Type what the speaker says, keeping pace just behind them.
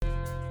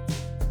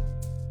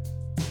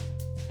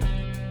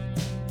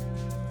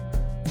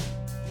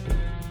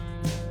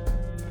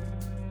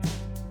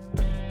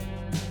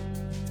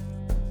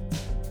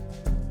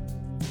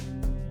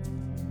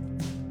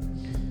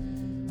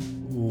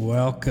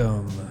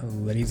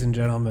Welcome, ladies and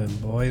gentlemen,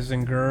 boys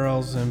and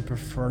girls, and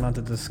prefer not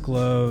to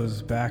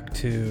disclose, back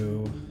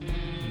to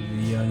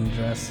the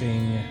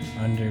Undressing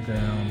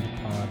Underground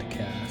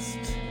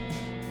podcast.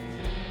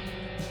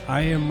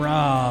 I am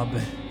Rob,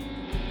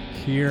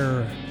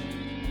 here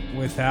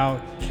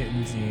without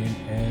kittens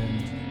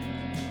and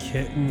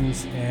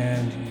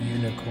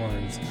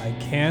unicorns. I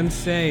can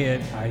say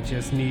it, I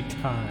just need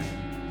time.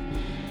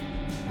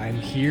 I'm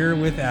here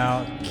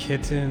without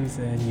kittens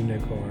and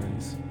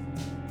unicorns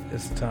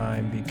this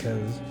time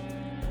because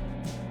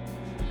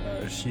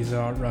she's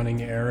out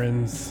running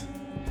errands.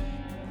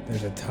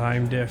 There's a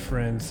time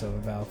difference of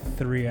about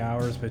 3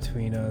 hours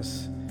between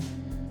us,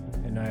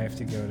 and I have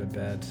to go to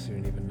bed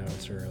soon, even though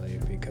it's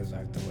early, because I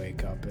have to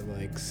wake up at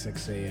like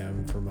 6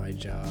 a.m. for my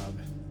job.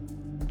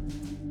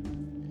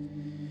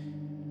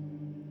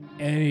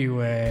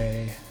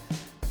 Anyway,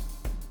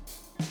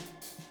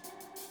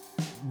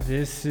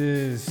 this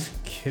is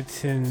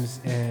Kittens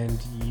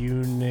and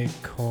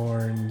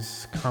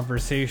Unicorns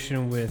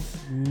conversation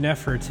with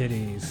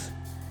Nefertitties.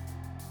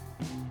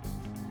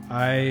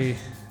 I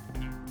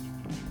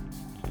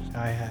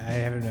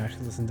haven't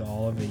actually listened to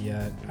all of it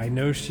yet. I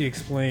know she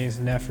explains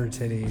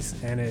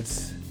Nefertitties, and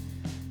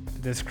the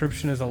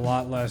description is a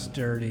lot less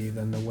dirty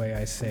than the way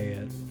I say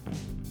it.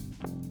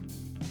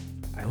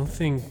 I don't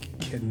think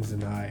Kittens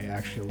and I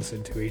actually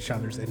listen to each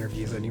other's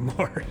interviews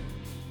anymore.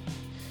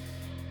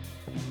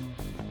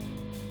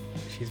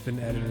 She's been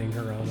editing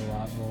her own a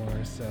lot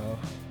more, so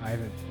I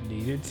haven't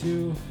needed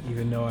to,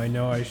 even though I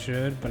know I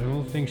should, but I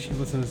don't think she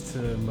listens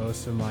to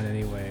most of mine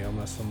anyway,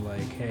 unless I'm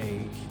like,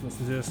 hey,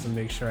 listen to this and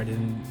make sure I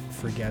didn't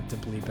forget to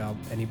bleep out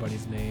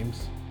anybody's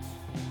names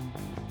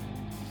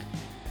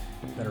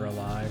that are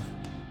alive.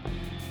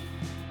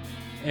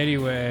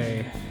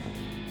 Anyway,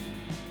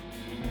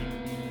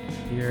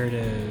 here it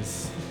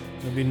is.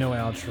 There'll be no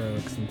outro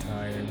because I'm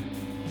tired.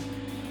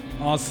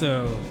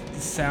 Also, the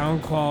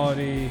sound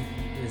quality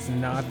is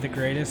not the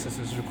greatest. This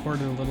was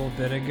recorded a little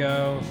bit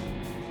ago.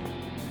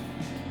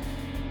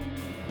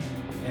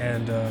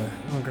 And,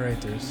 oh great,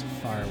 there's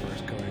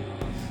fireworks going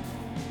off.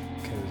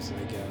 Because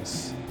I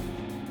guess,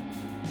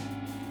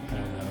 I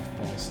don't know if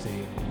Ball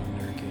State won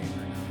their game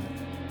or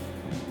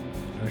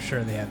not. I'm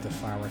sure they have the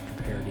fireworks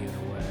prepared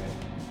either way.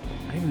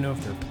 I don't even know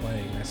if they're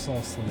playing. I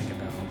saw something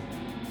about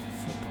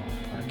football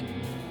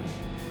parking.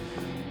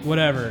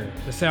 Whatever,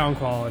 the sound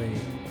quality.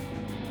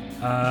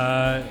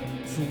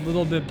 It's a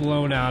little bit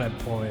blown out at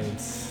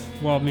points.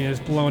 Well, I mean, it's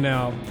blown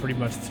out pretty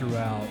much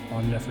throughout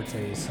on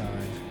Nefertiti's side.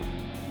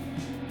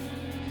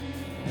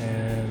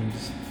 And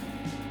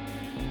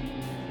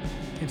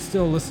it's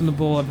still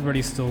listenable,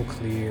 everybody's still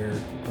clear,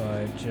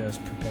 but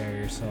just prepare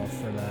yourself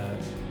for that.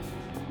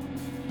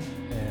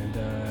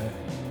 And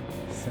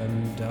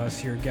send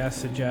us your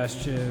guest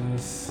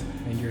suggestions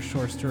and your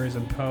short stories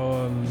and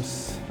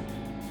poems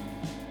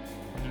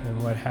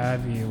and what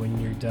have you when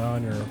you're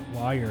done or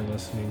while you're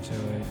listening to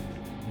it.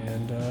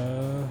 And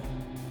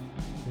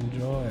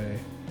enjoy.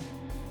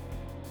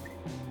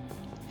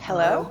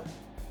 Hello?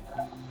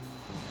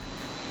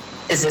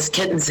 Is this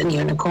Kittens and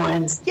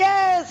Unicorns?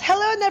 Yes!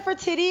 Hello,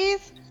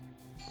 Nefertitties!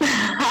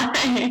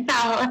 Hi,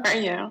 how are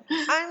you?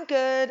 I'm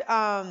good.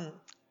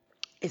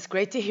 It's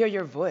great to hear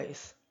your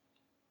voice.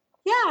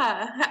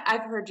 Yeah,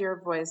 I've heard your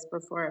voice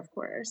before, of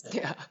course.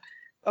 Yeah.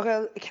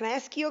 Okay, can I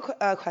ask you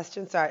a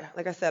question? Sorry,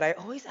 like I said, I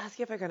always ask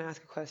you if I can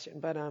ask a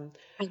question, but I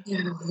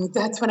know,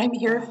 that's what I'm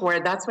here for.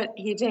 That's what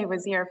EJ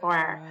was here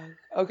for.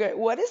 Okay,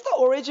 what is the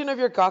origin of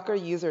your Gawker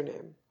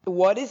username?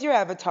 What is your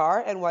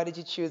avatar, and why did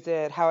you choose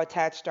it? How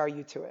attached are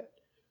you to it?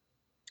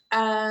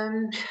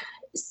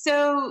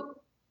 So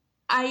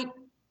I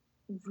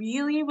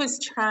really was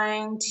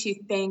trying to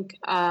think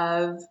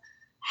of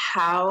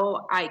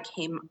how I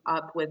came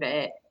up with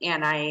it,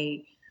 and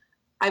I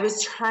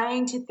was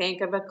trying to think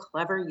of a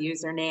clever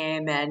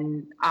username,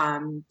 and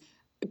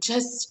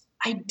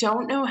I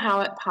don't know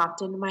how it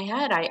popped into my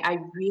head. I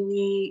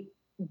really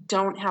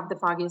don't have the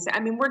foggiest.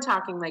 I mean, we're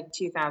talking like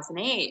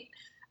 2008,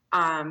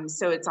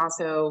 so it's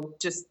also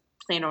just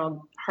plain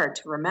old hard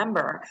to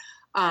remember.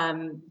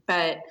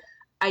 But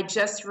I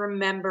just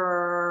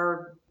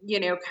remember,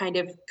 kind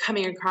of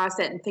coming across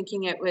it and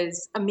thinking it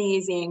was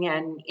amazing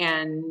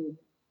and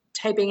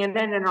typing it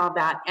in and all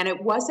that. And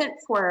it wasn't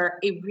for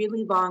a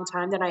really long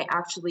time that I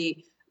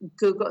actually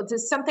Googled.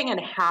 Just something had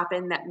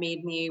happened that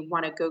made me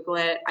want to Google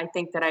it. I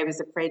think that I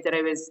was afraid that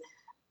I was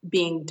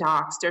being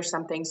doxxed or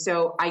something.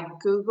 So I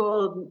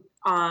Googled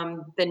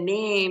the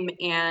name,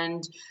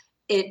 and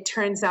it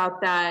turns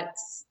out that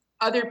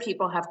other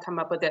people have come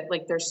up with it.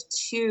 Like there's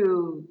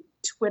 2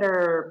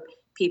 Twitter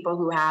people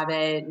who have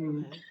it,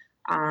 and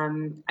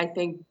I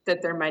think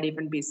that there might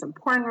even be some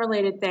porn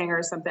related thing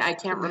or something. I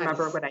can't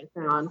remember what I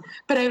found,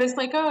 but I was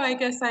like, oh, I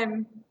guess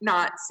I'm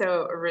not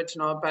so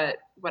original, but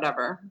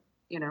whatever,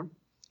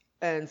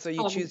 And so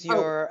you choose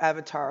your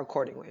avatar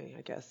accordingly,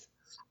 I guess.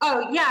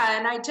 Oh yeah,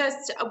 and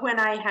when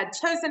I had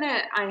chosen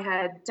it, I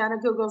had done a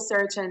Google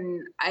search,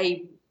 and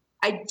I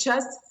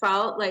just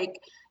felt like,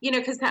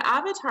 because the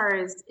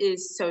avatar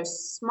is so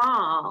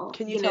small.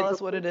 Can you tell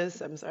us what it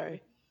is? I'm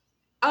sorry.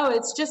 Oh,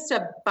 it's just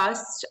a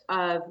bust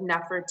of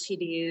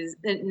Nefertiti's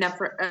of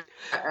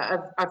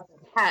her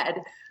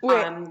head.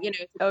 Wait.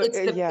 It's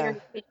the Yeah.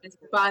 very famous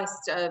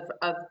bust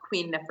of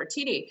Queen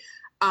Nefertiti.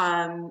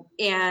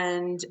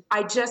 And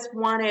I just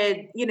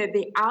wanted,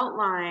 the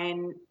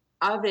outline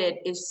of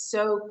it is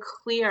so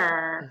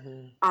clear.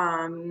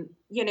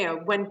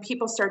 When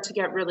people start to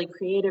get really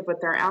creative with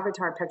their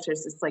avatar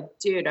pictures, it's like,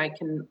 dude, I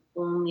can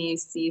only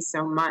see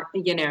so much,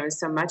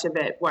 so much of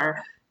it,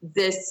 where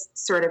this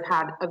sort of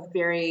had a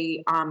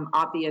very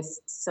obvious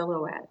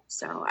silhouette.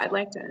 So I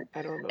liked it.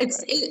 I don't know.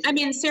 I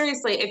mean,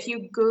 seriously, if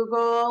you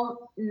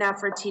Google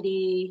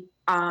Nefertiti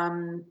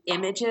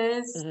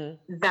images,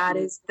 that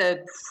is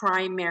the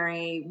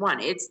primary one.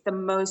 It's the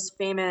most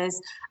famous.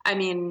 I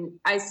mean,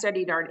 I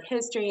studied art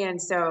history, and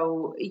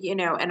so,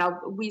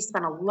 we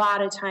spent a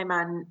lot of time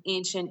on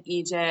ancient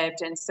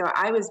Egypt, and so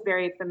I was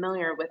very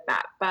familiar with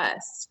that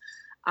bust.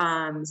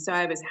 So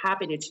I was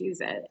happy to choose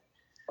it.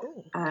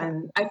 Oh,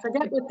 okay. I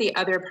forget what the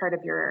other part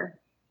of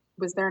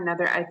was there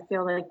another? I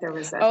feel like there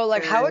was a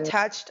like how third.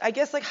 attached, I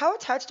guess, like how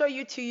attached are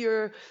you to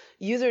your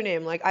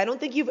username? Like, I don't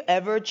think you've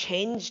ever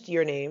changed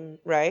your name,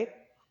 right?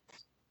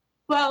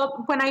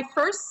 Well, when I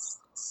first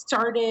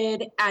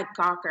started at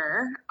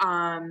Gawker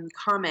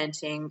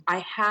commenting,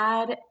 I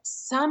had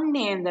some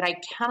name that I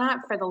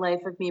cannot for the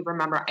life of me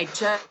remember. I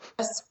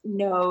just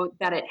know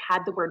that it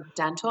had the word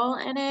dental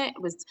in it.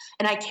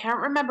 And I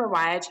can't remember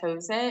why I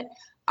chose it.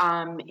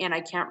 And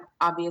I can't,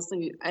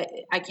 obviously,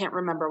 I can't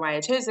remember why I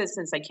chose it,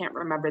 since I can't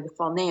remember the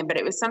full name, but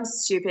it was some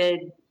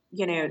stupid,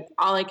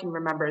 all I can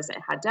remember is it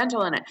had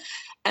dental in it.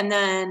 And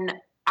then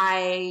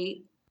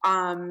a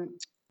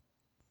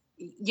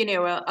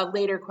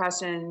later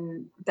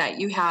question that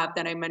you have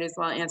that I might as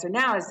well answer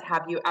now is,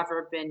 have you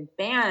ever been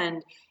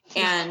banned?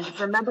 And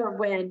remember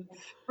when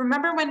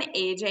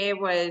AJ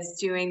was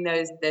doing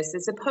this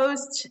is a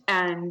post,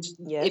 and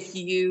Yes. if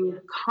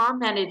you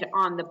commented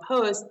on the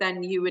post,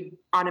 then you would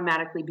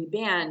automatically be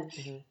banned.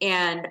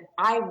 And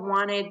I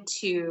wanted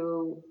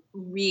to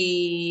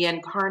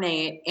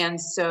reincarnate, and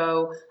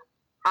so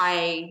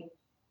I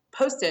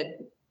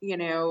posted,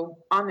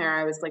 on there.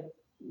 I was like,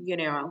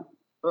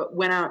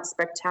 went out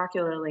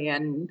spectacularly,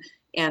 and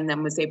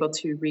then was able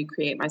to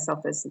recreate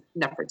myself as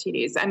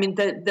Nefertiti's. I mean,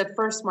 the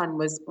first one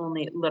was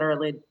only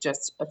literally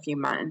just a few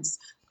months,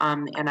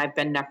 and I've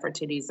been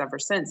Nefertiti's ever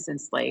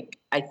since like,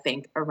 I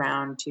think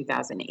around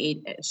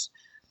 2008-ish.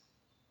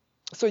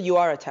 So you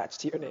are attached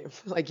to your name.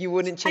 Like, you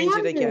wouldn't change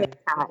it again. Really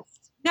attached.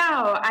 No,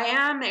 I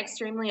am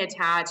extremely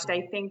attached.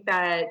 I think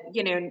that,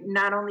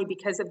 not only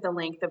because of the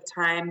length of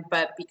time,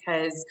 but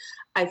because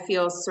I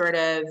feel sort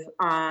of,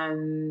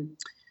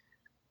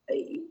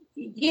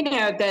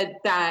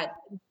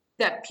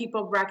 that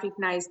people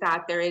recognize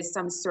that there is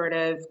some sort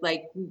of,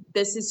 like,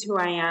 this is who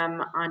I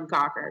am on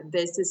Gawker.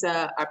 This is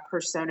a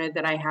persona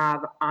that I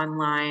have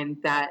online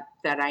that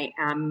I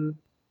am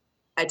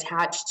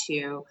attached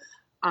to.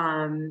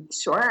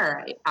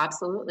 Sure,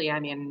 absolutely. I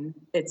mean,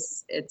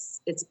 it's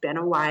been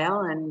a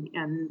while, and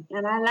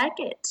I like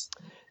it.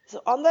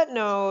 So on that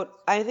note,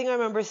 I think I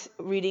remember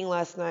reading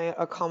last night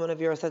a comment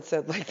of yours that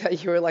said, like,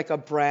 that you were like a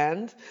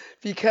brand,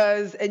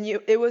 because, and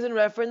it was in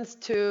reference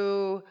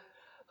to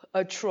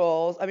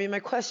trolls. I mean, my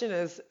question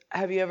is,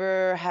 have you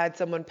ever had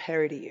someone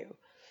parody you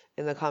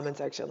in the comment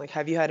section? Like,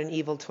 have you had an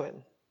evil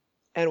twin?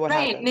 And what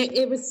happened? Right.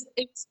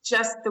 It's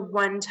just the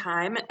one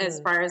time, as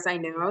far as I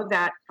know,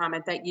 that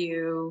comment that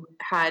you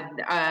had,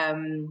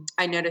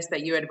 I noticed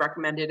that you had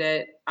recommended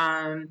it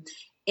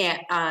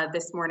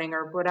this morning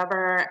or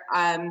whatever.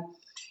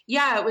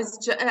 Yeah, it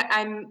was.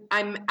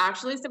 I'm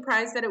actually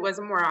surprised that it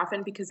wasn't more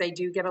often, because I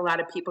do get a lot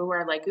of people who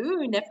are like,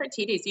 "Ooh,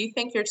 Nefertiti's, you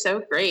think you're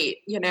so great,"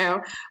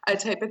 a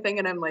type of thing,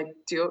 and I'm like,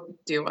 "Do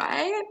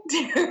I?"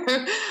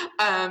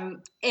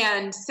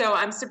 And so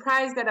I'm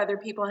surprised that other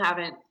people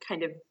haven't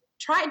kind of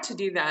tried to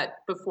do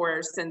that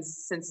before,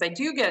 since I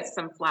do get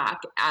some flack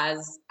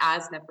as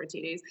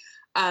Nefertiti's.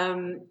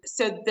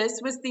 So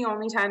this was the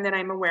only time that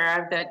I'm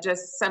aware of that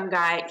just some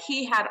guy,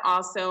 he had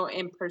also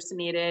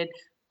impersonated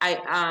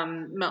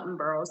Milton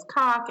Berle's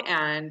cock,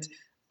 and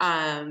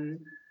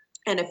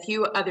a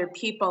few other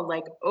people,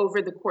 like,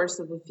 over the course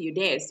of a few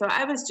days. So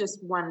I was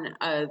just one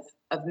of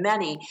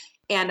many,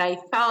 and I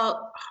felt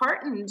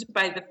heartened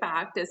by the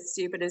fact, as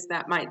stupid as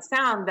that might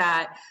sound,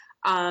 that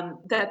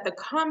the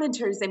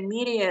commenters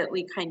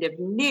immediately kind of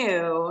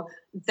knew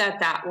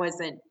that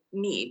wasn't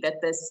me,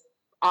 that this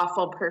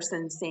awful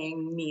person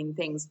saying mean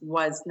things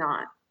was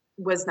not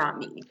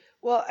me.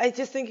 Well, I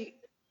just think,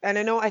 and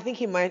I think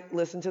he might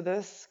listen to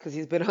this because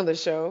he's been on the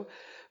show,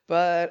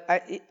 but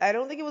I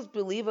don't think it was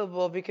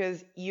believable,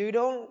 because you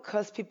don't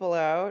cuss people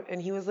out, and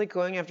he was like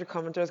going after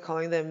commenters,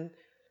 calling them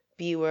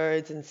B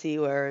words and C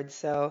words.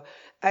 So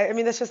I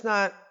mean, that's just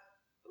not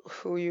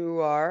who you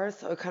are.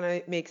 So it kind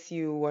of makes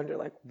you wonder,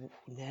 like,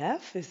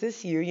 Neff, is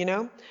this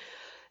you?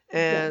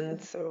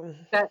 And so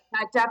that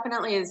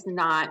definitely is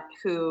not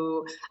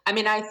who. I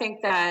mean, I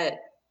think that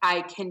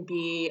I can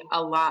be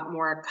a lot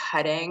more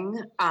cutting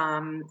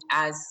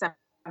as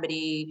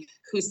somebody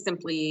who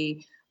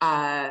simply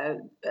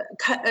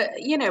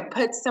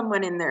put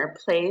someone in their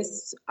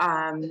place.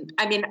 I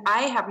mean,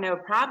 I have no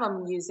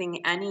problem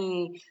using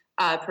any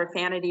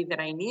profanity that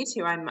I need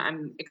to.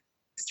 I'm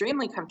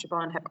extremely comfortable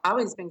and have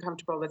always been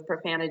comfortable with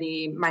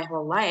profanity my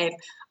whole life,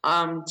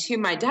 to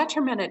my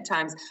detriment at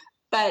times.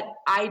 But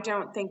I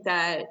don't think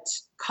that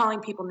calling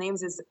people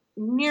names is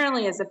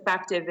nearly as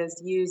effective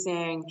as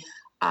using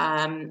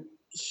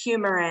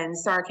humor and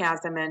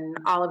sarcasm and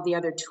all of the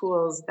other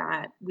tools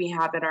that we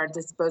have at our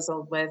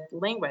disposal with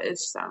language.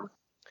 So.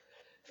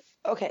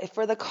 Okay,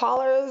 for the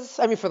callers,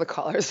 I mean, for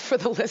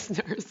the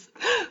listeners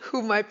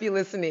who might be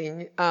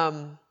listening,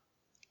 I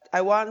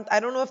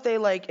don't know if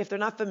if they're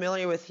not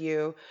familiar with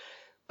you.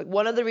 Like,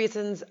 one of the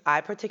reasons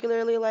I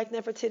particularly like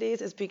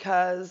Nefertiti's is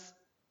because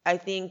I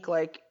think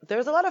like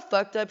there's a lot of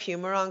fucked up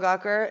humor on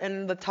Gawker,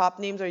 and the top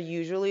names are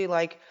usually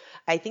like,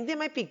 I think they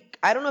might be,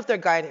 I don't know if they're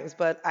guy names,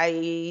 but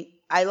I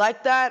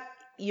like that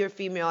you're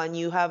female and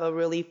you have a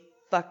really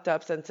fucked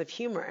up sense of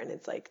humor, and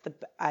it's like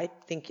I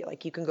think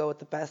like you can go with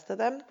the best of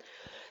them.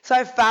 So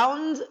I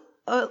found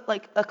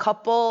like a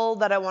couple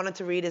that I wanted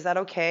to read. Is that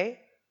okay?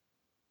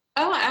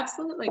 Oh,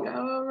 absolutely.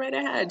 Go right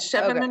ahead.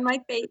 Shove them Okay. in my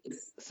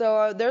face.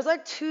 So there's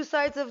like two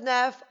sides of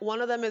Neff.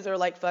 One of them is her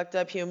like fucked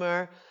up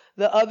humor.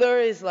 The other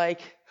is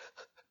like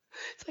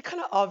it's like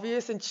kind of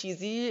obvious and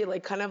cheesy,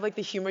 like kind of like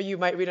the humor you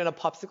might read on a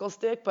popsicle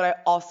stick. But I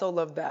also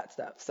love that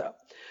stuff. So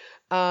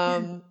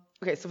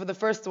okay. So for the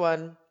first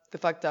one, the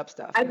fucked up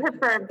stuff. I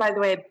prefer, by the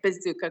way,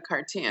 Bazooka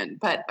cartoon,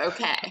 but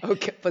okay.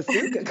 Okay,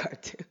 bazooka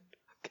cartoon.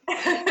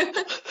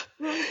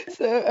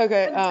 So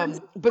okay,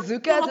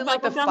 bazooka is in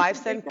like the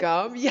 5-cent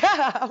gum.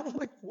 Yeah, I'm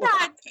like,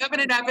 what? Yeah, open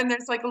it up and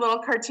there's like a little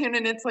cartoon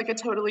and it's like a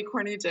totally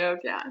corny joke.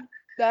 Yeah.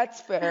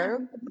 That's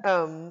fair.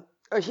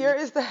 Here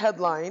is the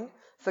headline.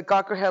 The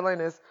Gawker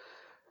headline is,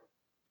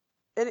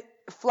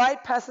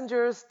 Flight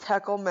passengers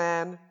tackle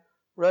man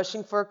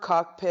rushing for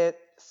cockpit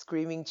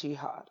screaming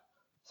jihad.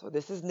 So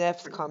this is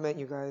Neff's comment,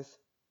 you guys.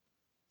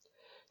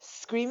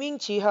 Screaming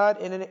jihad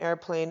in an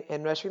airplane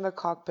and rushing the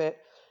cockpit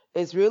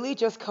is really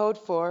just code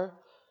for,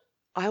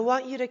 I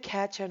want you to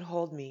catch and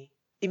hold me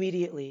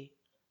immediately,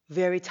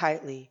 very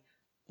tightly.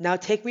 Now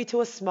take me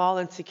to a small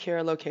and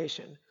secure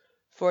location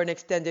for an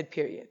extended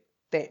period.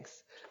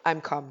 Thanks. I'm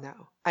calm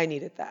now. I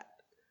needed that.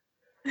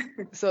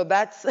 So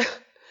that's,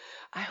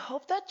 I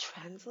hope that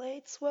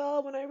translates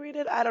well when I read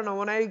it. I don't know.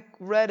 When I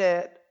read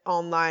it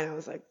online, I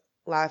was like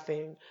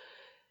laughing.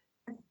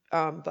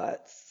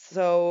 But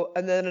so,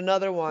 and then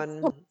another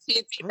one.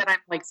 Cheesy that I'm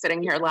like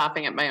sitting here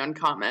laughing at my own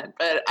comment,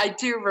 but I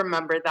do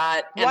remember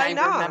that. And Why I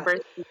not? remember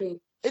thinking,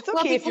 It's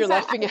okay if you're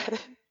laughing at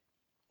it.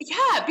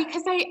 yeah,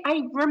 because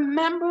I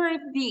remember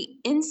the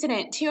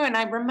incident too. And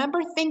I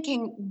remember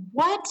thinking,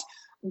 what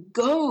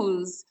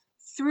goes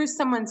through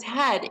someone's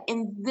head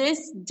in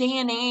this day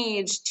and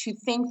age to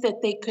think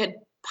that they could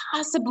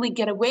possibly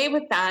get away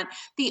with that?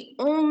 The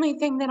only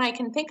thing that I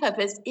can think of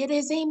is it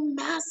is a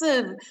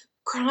massive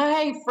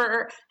cry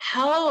for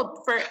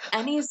help, for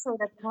any sort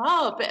of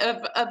help,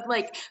 of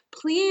like,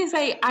 please,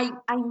 I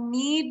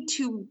need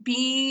to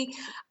be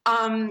They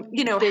held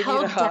need a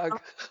down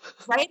hug.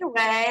 right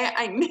away.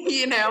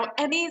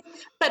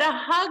 But a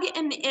hug,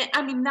 and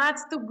I mean,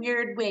 that's the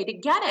weird way to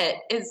get it,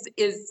 is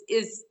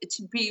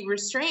to be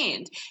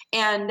restrained.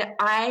 And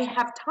I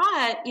have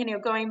taught,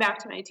 going back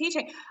to my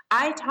teaching,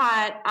 I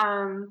taught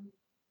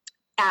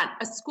at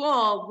a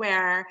school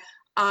where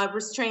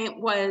restraint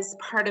was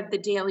part of the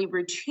daily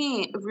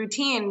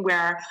routine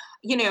where,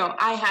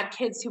 I had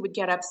kids who would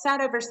get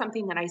upset over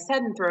something that I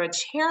said and throw a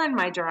chair in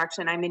my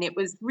direction. I mean, it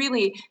was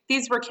really,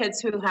 these were kids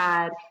who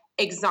had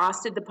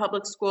exhausted the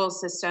public school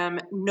system.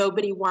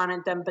 Nobody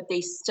wanted them, but they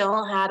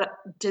still had a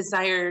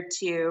desire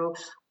to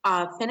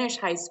finish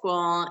high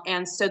school.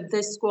 And so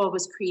this school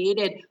was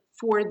created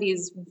for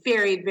these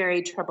very,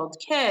 very troubled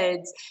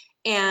kids.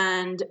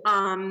 And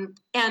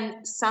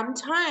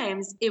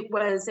sometimes it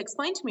was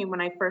explained to me when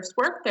I first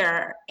worked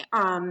there.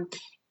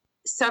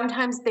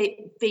 Sometimes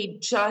they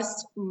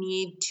just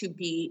need to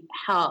be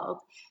held,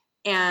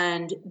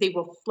 and they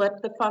will flip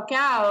the fuck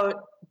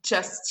out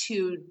just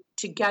to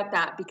get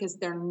that, because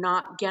they're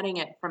not getting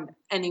it from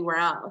anywhere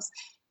else.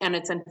 And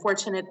it's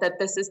unfortunate that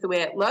this is the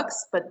way it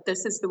looks, but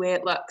this is the way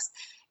it looks.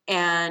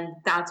 And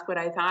that's what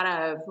I thought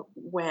of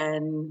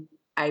when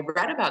I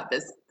read about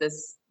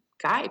this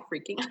guy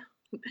freaking out.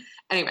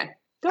 Anyway,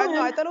 go ahead.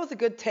 No, I thought it was a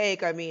good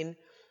take. I mean,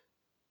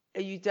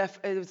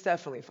 it was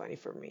definitely funny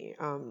for me.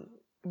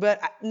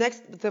 But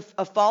next,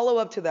 a follow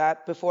up to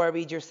that before I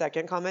read your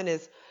second comment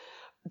is,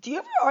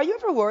 are you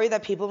ever worried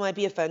that people might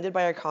be offended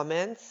by your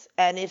comments?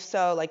 And if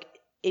so, like,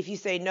 if you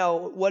say no,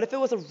 what if it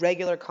was a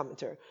regular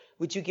commenter?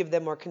 Would you give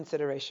them more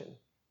consideration?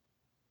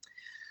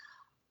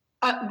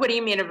 What do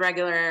you mean a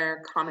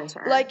regular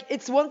commenter? Like,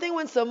 it's one thing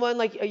when someone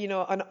like,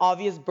 an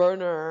obvious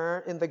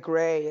burner in the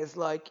gray is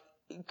like,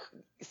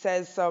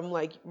 says some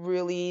like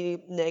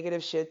really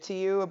negative shit to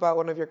you about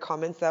one of your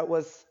comments that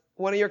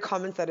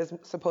is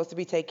supposed to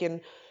be taken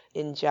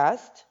in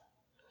jest.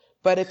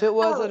 But if it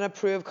was an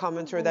approved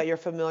commenter that you're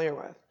familiar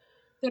with.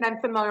 that I'm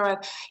familiar with.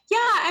 Yeah,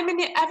 I mean,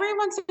 every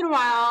once in a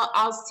while,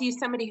 I'll see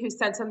somebody who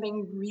said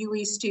something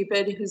really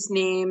stupid whose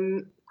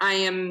name I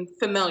am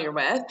familiar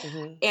with,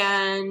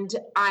 and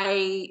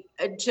I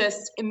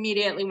just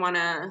immediately want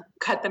to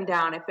cut them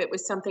down if it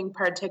was something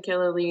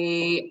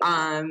particularly,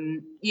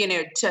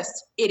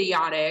 just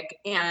idiotic,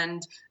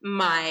 and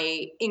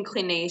my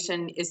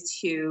inclination is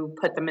to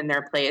put them in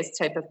their place,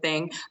 type of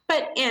thing.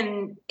 But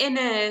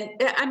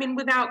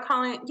without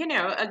calling,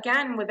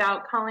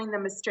 without calling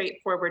them a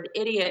straightforward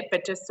idiot,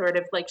 but just sort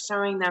of like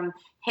showing them,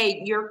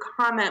 hey, your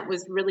comment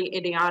was really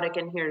idiotic,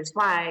 and here's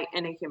why,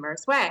 in a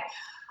humorous way.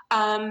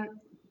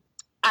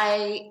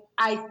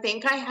 I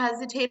think I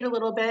hesitate a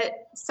little bit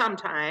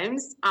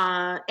sometimes,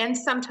 and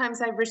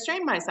sometimes I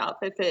restrain myself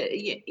if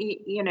it,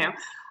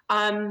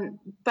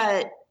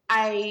 but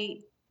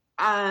I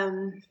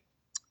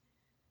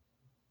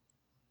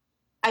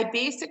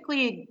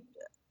basically,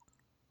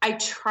 I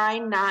try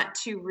not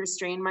to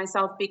restrain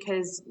myself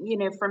because,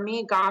 for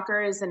me,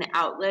 Gawker is an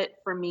outlet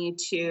for me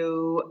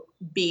to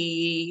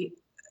be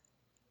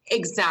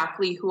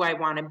exactly who I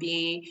want to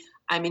be.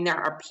 I mean, there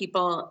are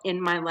people in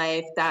my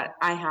life that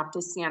I have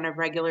to see on a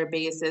regular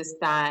basis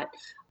that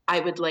I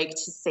would like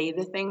to say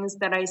the things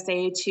that I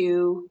say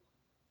to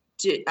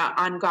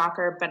on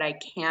Gawker, but I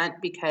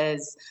can't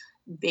because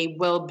they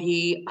will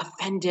be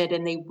offended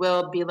and they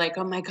will be like,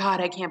 oh my God,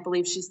 I can't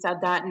believe she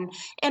said that. And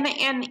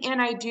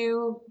I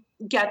do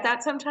get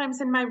that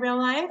sometimes in my real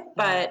life,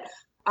 but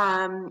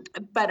on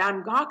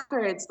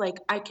Gawker, it's like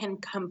I can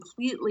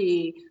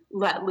completely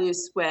let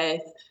loose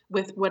with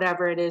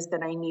whatever it is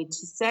that I need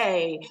to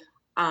say.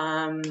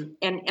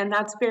 And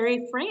that's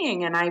very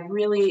freeing, and I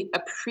really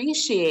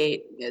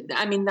appreciate,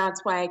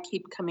 that's why I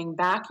keep coming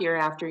back year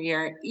after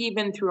year,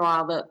 even through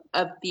all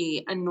of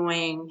the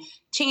annoying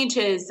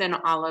changes and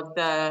all of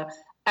the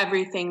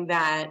everything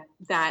that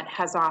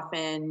has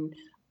often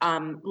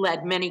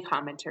led many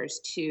commenters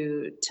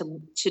to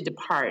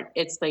depart.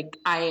 It's like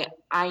I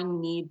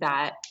need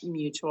that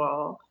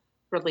mutual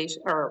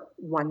relation or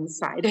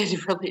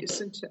one-sided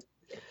relationship.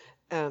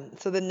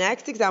 So the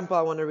next example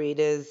I want to read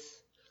is,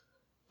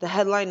 the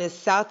headline is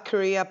South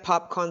Korea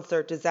pop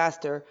concert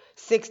disaster,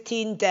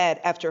 16 dead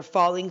after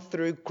falling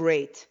through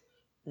grate.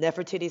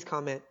 Nefertiti's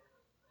comment,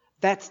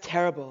 that's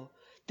terrible.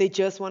 They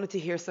just wanted to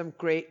hear some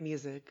great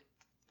music.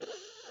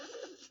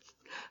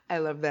 I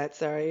love that,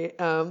 sorry.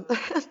 So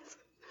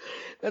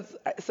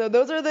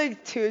those are the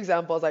two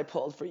examples I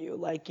pulled for you.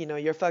 Like,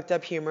 your fucked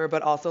up humor,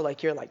 but also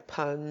like your like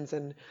puns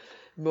and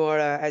more,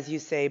 as you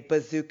say,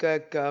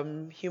 bazooka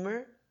gum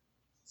humor.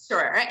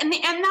 Sure. And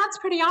that's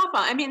pretty awful.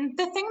 I mean,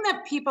 the thing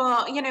that people,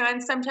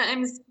 and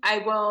sometimes I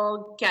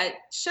will get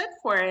shit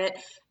for it,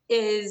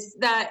 is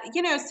that,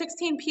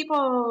 16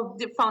 people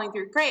falling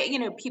through grate,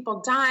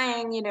 people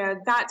dying,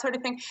 that sort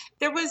of thing.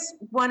 There was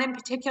one in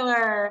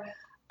particular,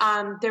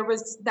 there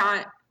was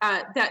that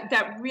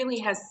really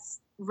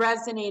has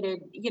resonated,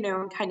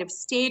 and kind of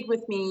stayed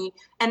with me.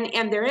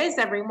 And there is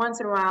every once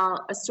in a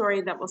while a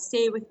story that will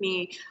stay with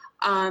me,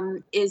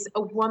 is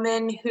a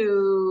woman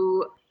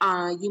who,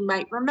 you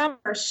might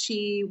remember,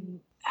 she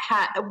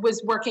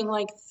was working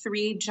like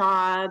 3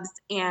 jobs,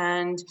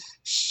 and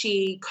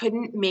she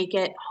couldn't make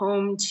it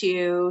home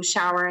to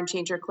shower and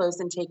change her clothes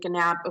and take a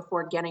nap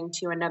before getting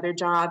to another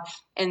job.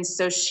 And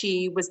so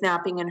she was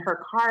napping in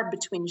her car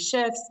between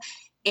shifts,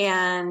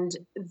 and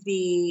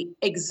the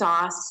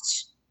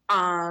exhaust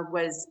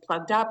was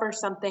plugged up or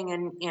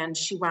something, and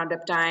she wound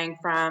up dying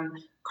from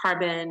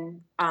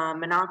carbon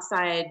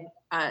monoxide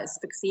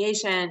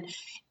asphyxiation.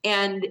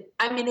 And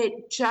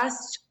it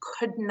just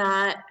could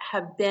not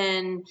have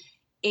been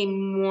a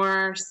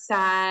more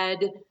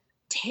sad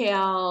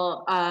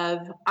tale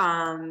of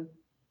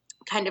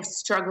kind of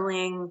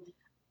struggling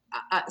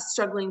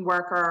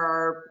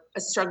worker, a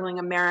struggling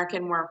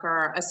American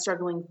worker, a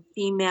struggling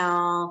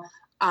female,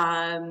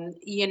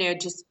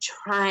 just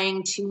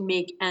trying to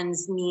make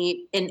ends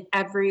meet in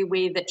every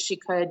way that she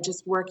could,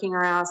 just working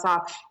her ass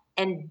off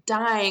and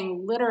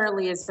dying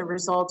literally as a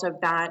result of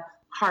that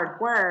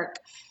hard work.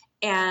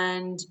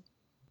 And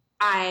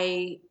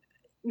I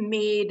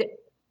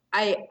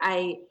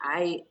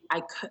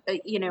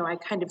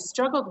kind of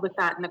struggled with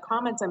that in the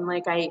comments. I'm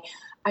like, I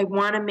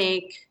want to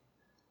make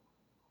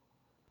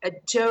a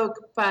joke,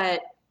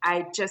 but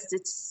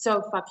it's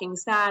so fucking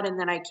sad. And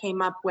then I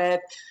came up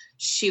with,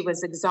 she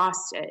was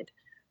exhausted,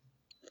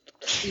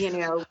 and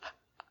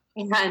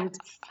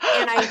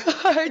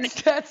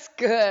that's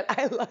good.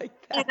 I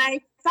like that. And I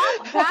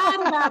felt bad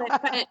about it,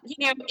 but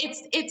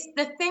it's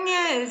the thing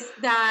is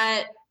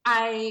that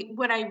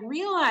what I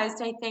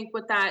realized, I think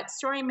what that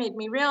story made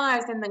me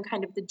realize, and then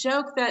kind of the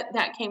joke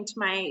that came to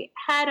my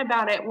head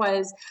about it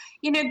was,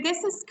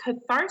 this is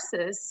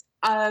catharsis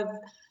of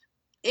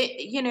it,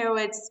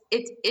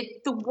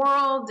 it's the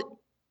world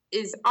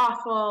is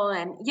awful.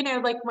 And,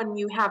 like when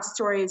you have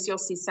stories, you'll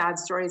see sad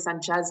stories on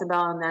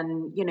Jezebel, and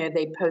then,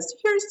 they post,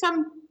 here's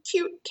some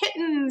cute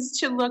kittens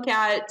to look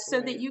at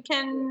so that you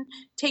can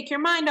take your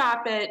mind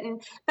off it.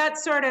 And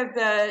that's sort of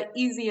the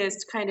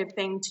easiest kind of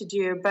thing to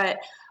do. But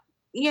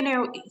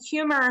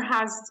humor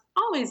has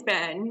always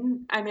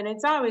been, I mean,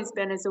 it's always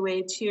been as a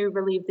way to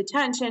relieve the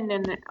tension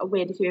and a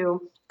way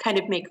to kind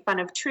of make fun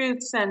of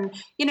truths. And,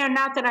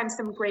 not that I'm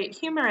some great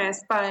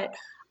humorist, but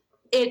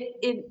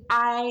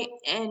I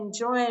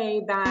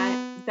enjoy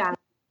that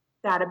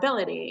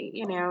ability,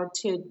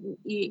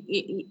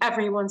 to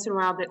every once in a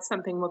while that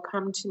something will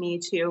come to me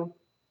to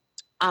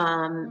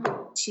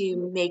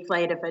make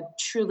light of a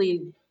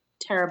truly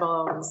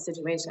terrible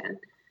situation.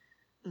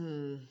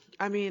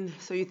 I mean,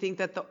 so you think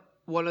that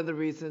one of the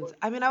reasons,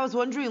 I mean, I was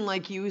wondering,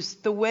 like,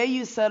 the way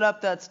you set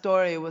up that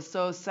story was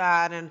so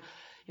sad, and,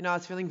 I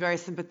was feeling very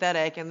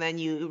sympathetic, and then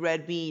you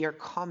read me your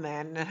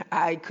comment, and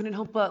I couldn't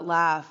help but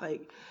laugh.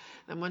 Like,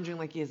 I'm wondering,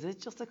 like, is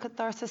it just a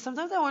catharsis?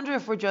 Sometimes I wonder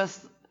if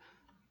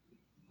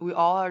we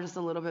all are just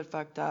a little bit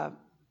fucked up.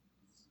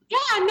 Yeah,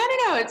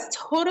 no. It's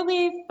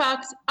totally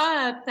fucked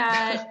up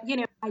that,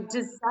 I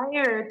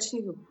desire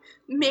to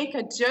make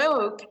a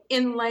joke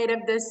in light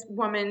of this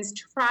woman's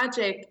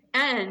tragic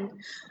end.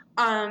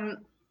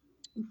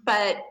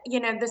 But,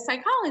 the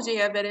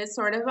psychology of it is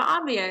sort of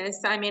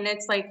obvious. I mean,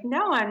 it's like,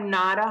 no, I'm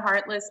not a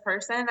heartless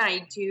person.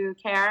 I do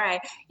care.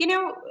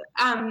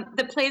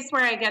 The place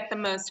where I get the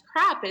most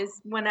crap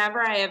is whenever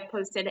I have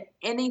posted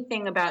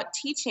anything about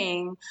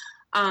teaching.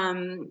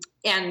 And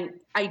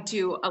I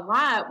do a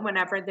lot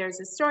whenever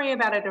there's a story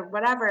about it or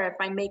whatever. If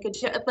I make a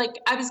joke,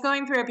 like I was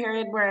going through a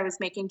period where I was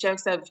making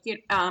jokes of,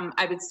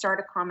 I would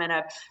start a comment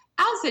of,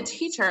 as a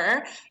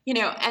teacher,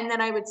 and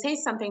then I would say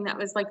something that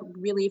was like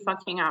really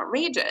fucking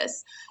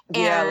outrageous.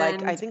 Yeah,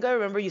 like I think I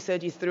remember you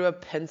said you threw a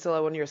pencil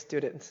at one of your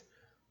students.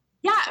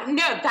 Yeah,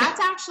 no, that's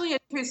actually a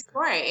true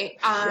story.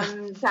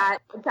 That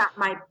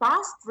my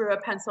boss threw a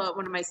pencil at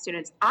one of my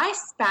students. I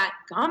spat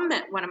gum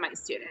at one of my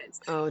students.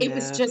 Oh, it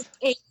was just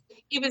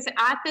it was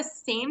at the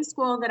same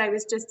school that I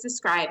was just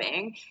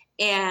describing,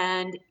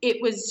 and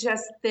it was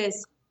just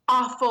this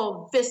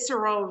awful,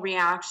 visceral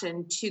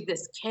reaction to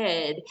this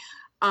kid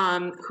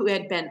who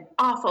had been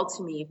awful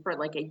to me for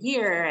like a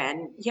year.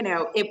 And,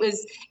 it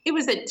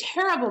was a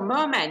terrible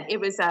moment. It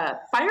was a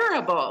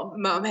fireable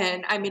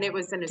moment. I mean, it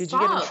was an assault. Did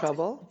you get in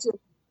trouble?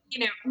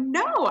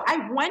 No,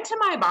 I went to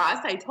my boss.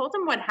 I told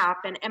him what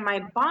happened. And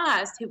my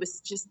boss, who was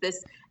just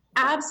this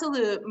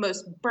absolute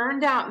most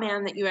burned out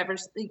man that you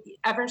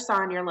ever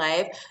saw in your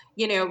life,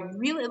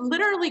 really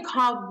literally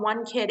called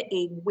one kid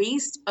a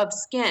waste of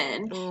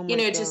skin,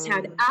 just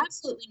had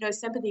absolutely no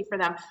sympathy for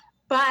them.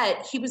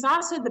 But he was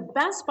also the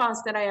best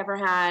boss that I ever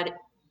had,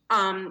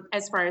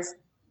 as far as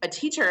a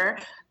teacher,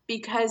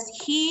 because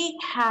he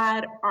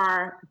had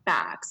our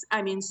backs.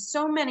 I mean,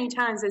 so many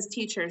times as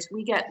teachers,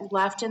 we get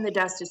left in the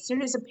dust as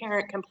soon as a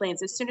parent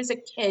complains, as soon as a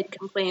kid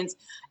complains,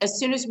 as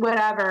soon as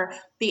whatever,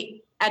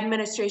 the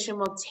administration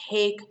will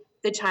take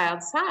the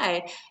child's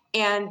side.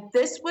 And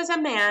this was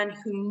a man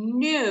who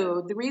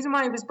knew the reason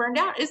why he was burned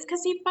out is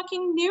because he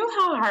fucking knew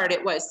how hard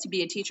it was to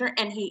be a teacher,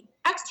 and he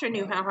extra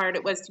knew how hard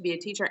it was to be a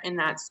teacher in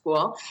that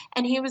school.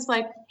 And he was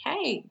like,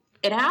 hey,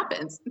 it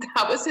happens.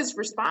 That was his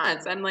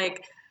response. I'm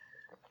like,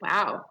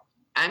 wow,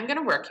 I'm going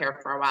to work here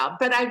for a while.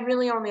 But I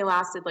really only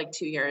lasted like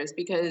 2 years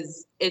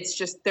because it's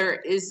just, there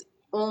is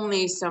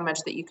only so much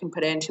that you can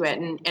put into it.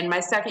 And my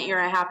second year,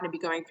 I happened to be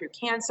going through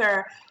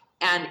cancer,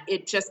 and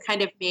it just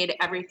kind of made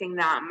everything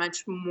that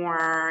much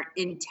more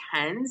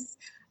intense.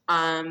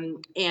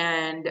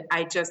 And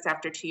I just,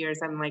 after 2 years,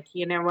 I'm like,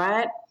 you know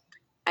what?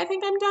 I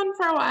think I'm done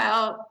for a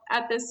while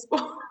at this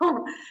school.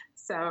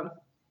 So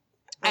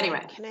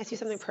anyway. Can I ask you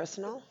something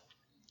personal?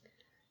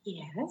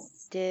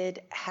 Yes.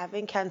 Did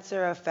having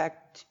cancer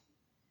affect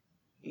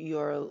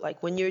your,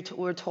 like when you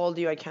were told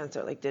you had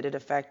cancer, like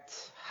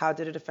how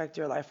did it affect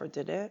your life, or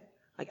did it,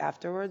 like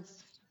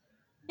afterwards?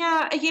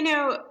 Yeah,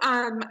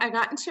 I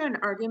got into an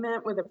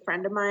argument with a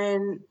friend of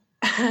mine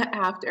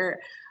after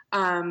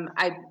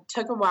I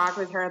took a walk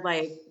with her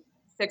like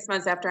 6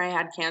 months after I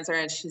had cancer,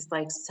 and she's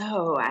like,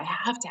 so I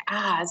have to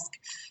ask,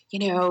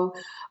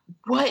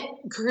 what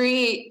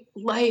great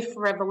life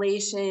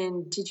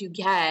revelation did you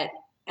get?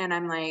 And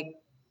I'm like,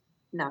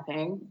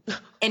 nothing.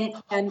 And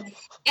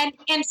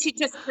she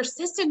just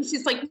persisted.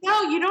 She's like,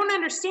 no, you don't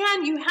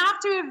understand. You have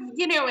to have,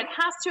 it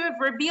has to have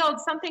revealed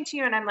something to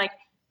you. And I'm like,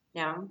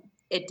 no,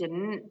 it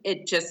didn't.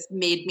 It just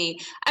made me,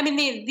 I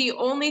mean, the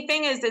only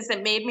thing is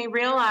it made me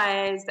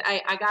realize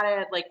I got it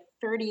at like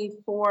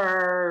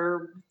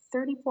 34,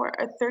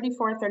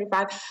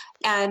 35.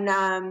 And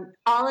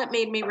all it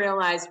made me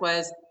realize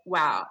was,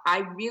 wow, I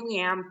really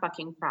am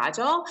fucking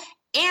fragile.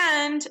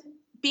 And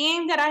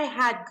being that I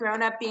had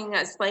grown up being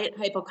a slight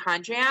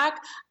hypochondriac,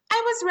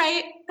 I was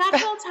right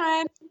that whole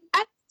time. I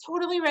was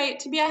totally right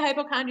to be a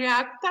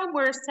hypochondriac. The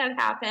worst had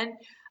happened.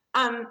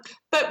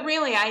 But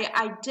really,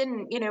 I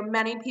didn't,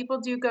 many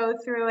people do go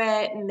through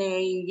it, and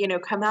they,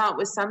 come out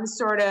with some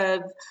sort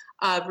of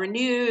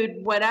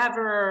renewed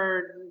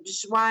whatever,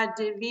 joie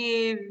de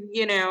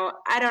vivre,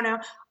 I don't know.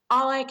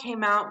 All I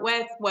came out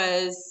with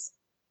was,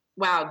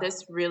 wow,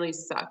 this really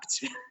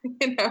sucked.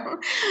 That's Did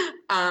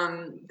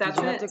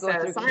you have to go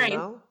through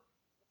chemo?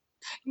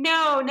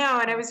 No, and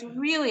I was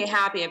really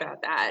happy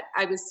about that.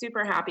 I was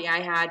super happy.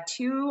 I had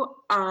two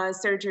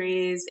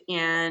surgeries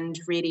and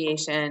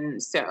radiation,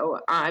 so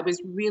I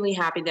was really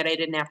happy that I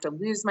didn't have to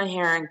lose my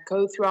hair and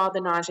go through all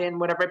the nausea and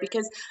whatever,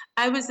 because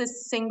I was a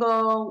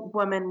single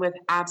woman with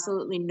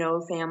absolutely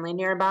no family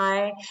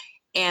nearby,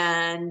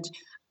 and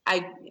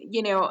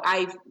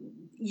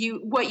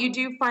what you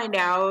do find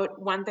out,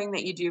 one thing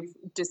that you do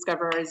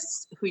discover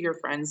is who your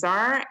friends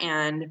are,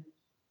 and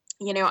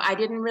I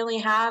didn't really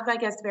have, I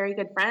guess, very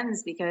good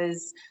friends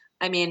because,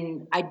 I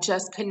mean, I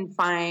just couldn't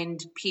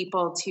find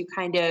people to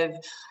kind of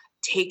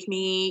take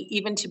me,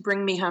 even to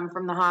bring me home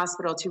from the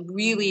hospital, to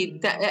really,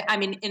 I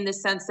mean, in the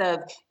sense of,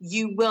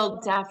 you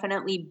will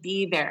definitely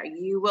be there.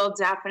 You will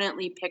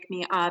definitely pick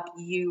me up.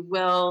 You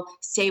will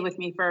stay with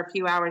me for a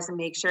few hours and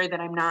make sure that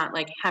I'm not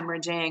like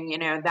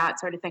hemorrhaging, that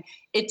sort of thing.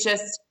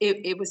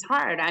 It was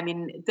hard. I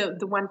mean,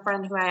 the one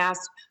friend who I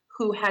asked,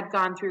 who had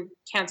gone through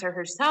cancer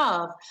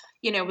herself,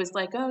 was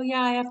like, oh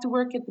yeah, I have to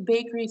work at the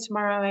bakery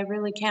tomorrow. I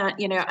really can't,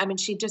 I mean,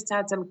 she just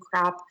had some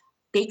crap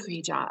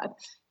bakery job,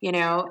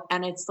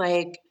 and it's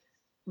like,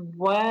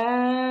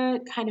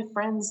 what kind of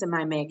friends am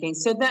I making?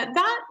 So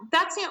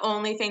that's the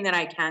only thing that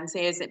I can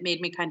say is it made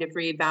me kind of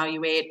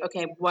reevaluate,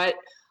 okay, what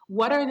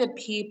are the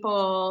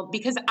people,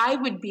 because I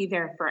would be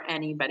there for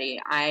anybody.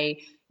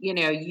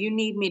 You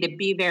need me to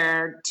be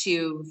there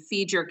to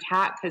feed your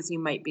cat because you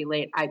might be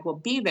late. I will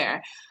be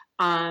there.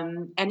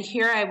 And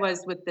here I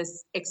was with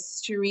this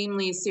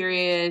extremely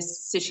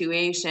serious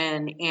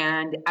situation,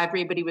 and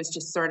everybody was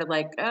just sort of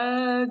like,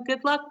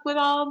 good luck with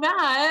all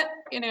that.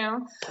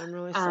 I'm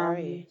really Um,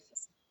 sorry.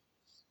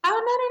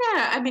 oh,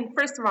 no. I mean,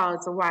 first of all,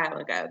 it's a while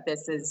ago.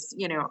 This is,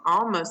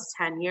 almost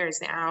 10 years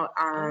now.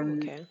 Oh,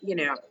 okay.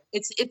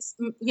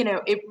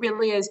 It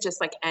really is just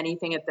like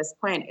anything at this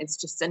point. It's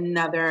just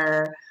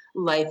another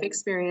life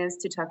experience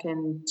to tuck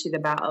into the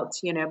belt,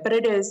 but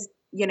it is,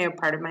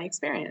 part of my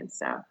experience.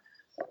 So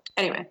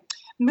anyway,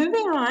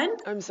 moving on.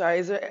 I'm sorry.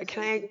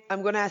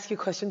 I'm going to ask you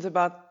questions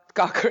about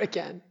Gawker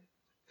again.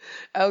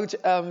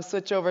 I'll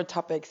switch over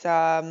topics.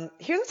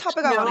 Here's a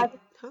topic I No, want I to. have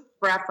Huh?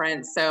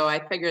 reference, so I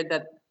figured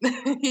that,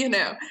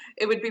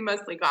 it would be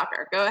mostly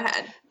Gawker. Go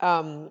ahead.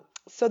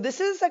 So this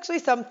is actually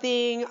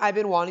something I've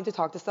been wanting to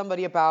talk to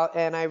somebody about,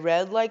 and I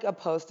read like a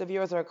post of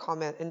yours or a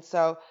comment, and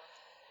so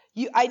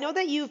I know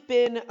that you've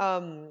been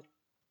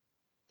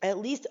at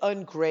least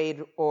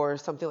ungrade or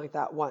something like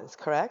that once,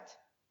 correct?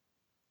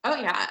 Oh,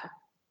 yeah.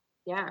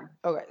 Yeah.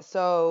 Okay,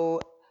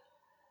 so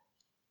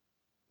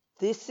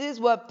this is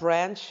what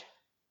Branch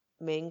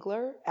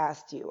Mangler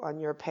asked you on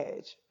your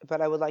page,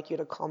 but I would like you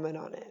to comment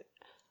on it.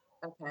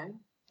 Okay.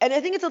 And I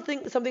think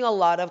it's something a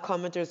lot of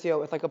commenters deal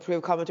with, like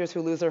approved commenters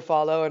who lose their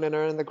follow and then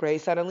are in the gray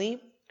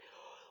suddenly.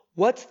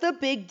 What's the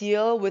big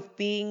deal with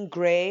being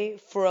gray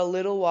for a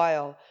little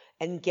while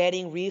and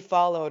getting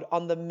refollowed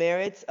on the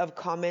merits of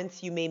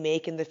comments you may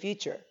make in the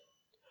future?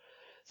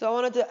 So I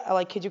wanted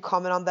to could you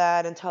comment on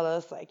that and tell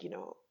us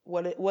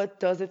what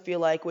does it feel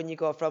like when you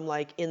go from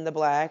like in the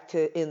black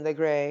to in the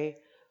gray?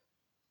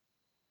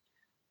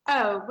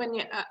 Oh, when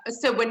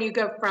you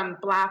go from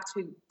black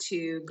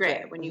to gray,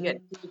 Gray. when you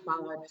get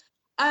followed.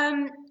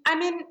 I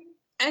mean,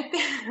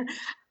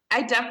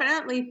 I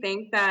definitely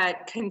think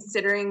that,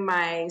 considering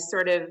my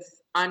sort of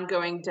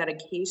ongoing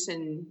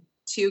dedication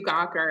to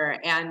Gawker,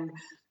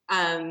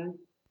 um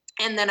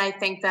and then I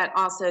think that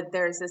also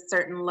there's a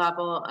certain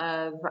level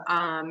of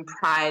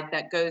pride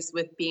that goes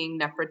with being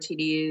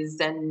Nefertiti's,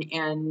 and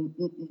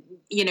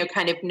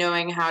kind of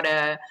knowing how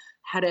to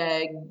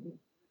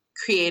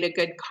create a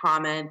good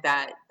comment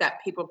that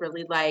people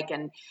really like,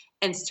 and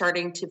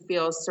starting to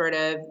feel sort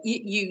of,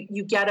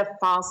 you get a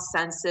false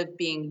sense of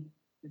being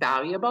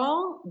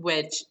valuable,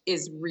 which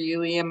is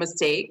really a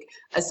mistake,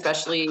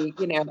 especially,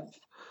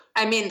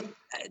 I mean,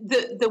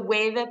 the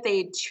way that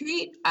they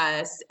treat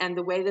us and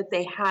the way that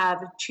they have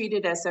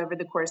treated us over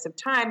the course of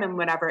time and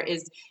whatever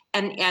is,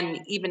 and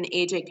even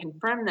AJ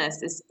confirmed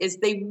this, is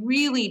they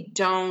really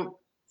don't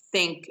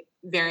think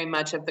very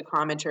much of the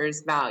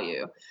commenters'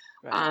 value.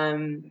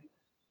 Right.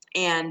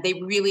 And they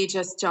really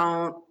just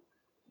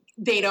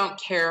they don't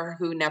care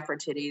who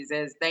Nefertiti's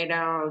is. They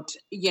don't,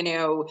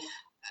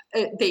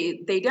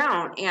 they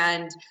don't.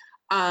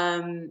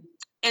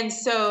 And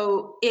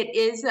so it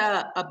is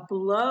a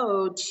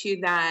blow to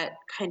that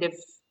kind of,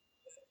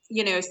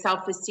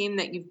 self-esteem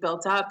that you've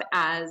built up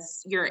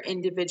as your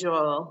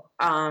individual,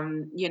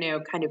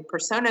 kind of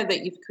persona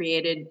that you've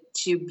created,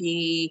 to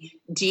be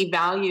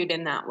devalued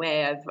in that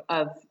way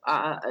of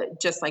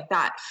just like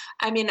that.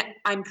 I mean,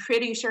 I'm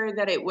pretty sure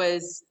that it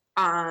was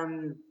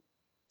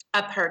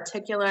a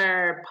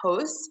particular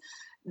post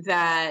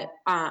that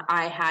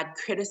I had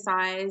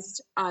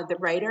criticized the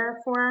writer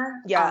for.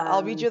 Yeah,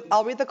 I'll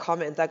read the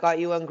comment that got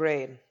you on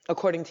grade,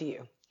 according to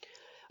you.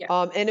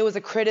 Yeah. And it was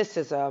a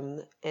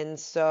criticism, and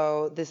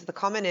so the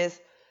comment is,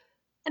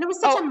 And it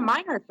was such a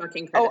minor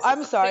fucking oh, criticism.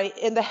 I'm sorry.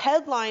 And the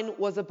headline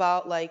was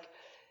about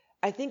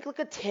I think like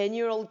a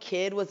 10-year-old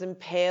kid was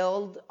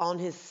impaled on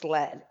his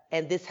sled,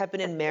 and this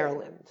happened in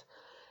Maryland.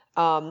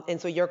 And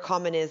so your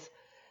comment is,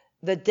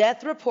 The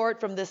death report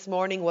from this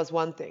morning was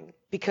one thing,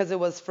 because it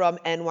was from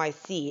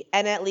NYC,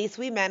 and at least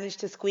we managed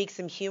to squeak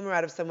some humor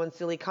out of someone's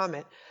silly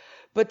comment.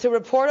 But to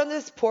report on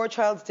this poor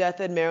child's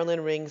death in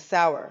Maryland rings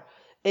sour.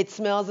 It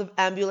smells of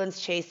ambulance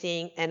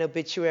chasing and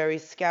obituary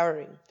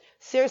scouring.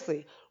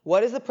 Seriously,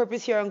 what is the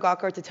purpose here on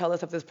Gawker to tell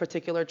us of this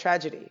particular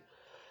tragedy?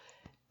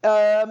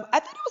 I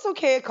thought it was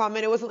okay a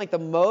comment. It wasn't like the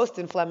most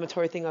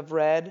inflammatory thing I've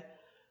read.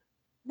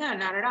 No,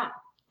 not at all.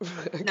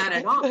 Not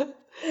at all.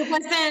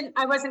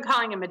 I wasn't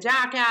calling him a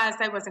jackass.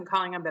 I wasn't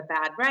calling him a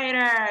bad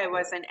writer. I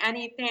wasn't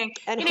anything.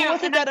 And who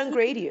was it that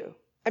ungrade you?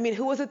 I mean,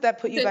 who was it that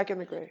put you back in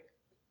the grade?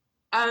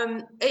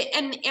 And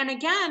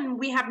again,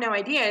 we have no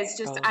idea. It's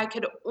just I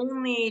could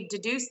only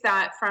deduce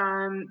that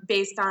from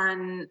based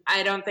on,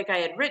 I don't think I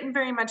had written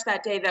very much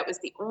that day. That was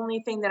the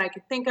only thing that I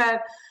could think of.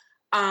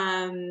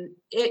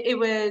 It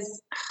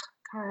was,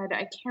 God,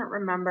 I can't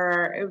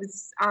remember. It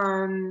was,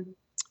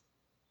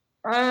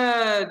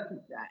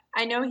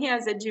 I know he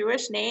has a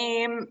Jewish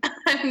name.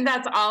 And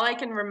that's all I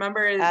can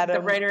remember is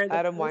the writer.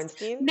 Adam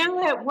Weinstein?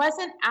 No, it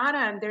wasn't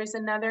Adam. There's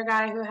another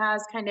guy who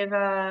has kind of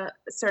a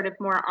sort of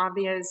more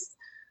obvious.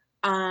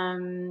 I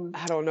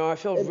don't know. I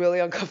feel really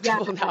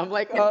uncomfortable now. I'm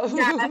like, oh.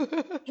 Yeah.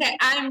 Okay,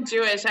 I'm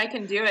Jewish. I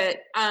can do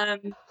it. God.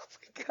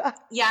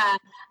 Yeah.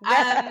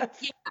 Yeah.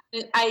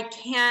 I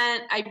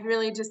can't, I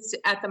really just,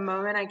 at the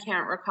moment, I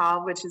can't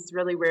recall, which is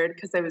really weird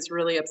because I was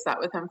really upset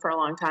with him for a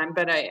long time,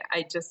 but I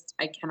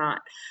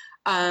cannot.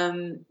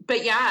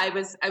 But yeah, I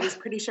was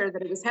pretty sure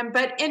that it was him,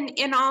 but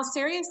in all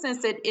seriousness,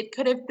 it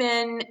could have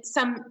been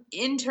some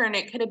intern.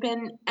 It could have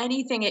been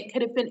anything. It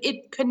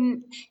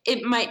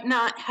might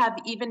not have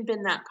even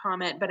been that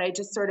comment, but I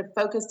just sort of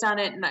focused on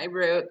it. And I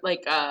wrote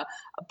like a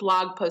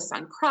blog post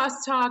on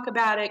Crosstalk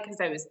about it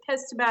because I was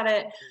pissed about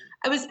it.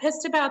 I was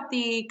pissed about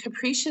the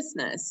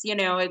capriciousness,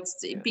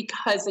 it's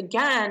because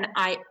again,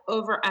 I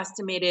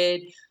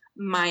overestimated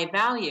my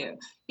value,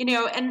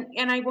 and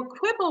I will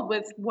quibble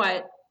with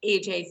what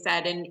AJ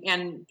said,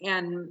 and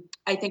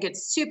I think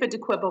it's stupid to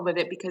quibble with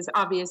it because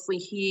obviously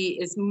he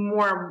is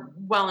more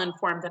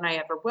well-informed than I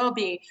ever will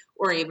be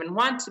or even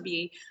want to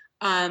be.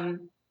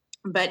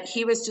 But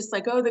he was just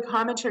like, oh, the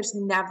commenters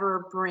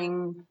never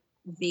bring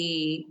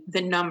the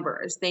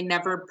numbers. They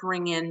never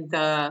bring in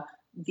the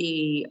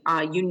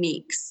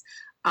uniques,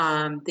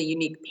 the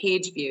unique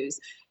page views.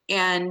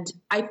 And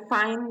I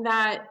find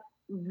that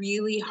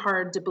really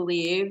hard to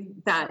believe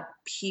that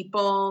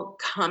people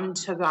come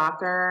to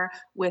Gawker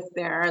with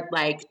their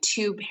like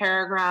 2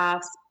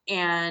 paragraphs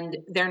and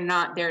they're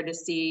not there to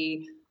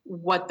see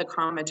what the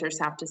commenters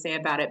have to say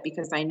about it,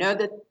 because I know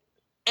that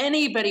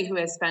anybody who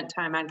has spent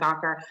time on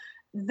Gawker,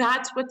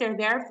 that's what they're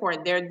there for.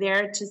 They're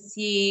there to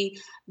see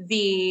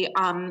the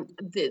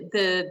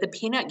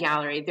peanut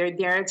gallery. They're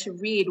there to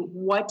read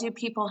what do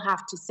people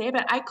have to say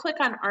about it. I click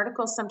on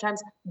articles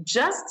sometimes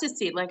just to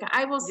see, like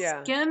I will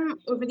skim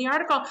over the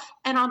article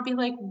and I'll be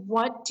like,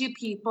 what do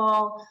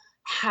people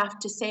have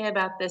to say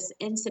about this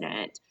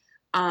incident?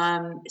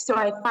 So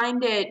I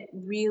find it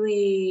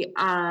really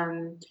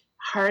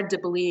hard to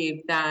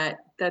believe that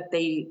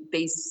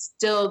they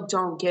still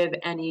don't give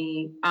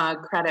any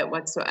credit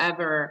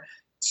whatsoever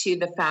to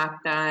the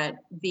fact that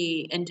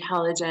the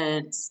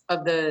intelligence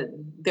of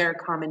their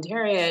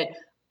commentariat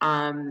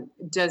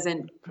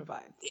doesn't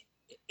provide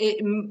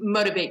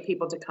motivate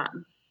people to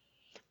come.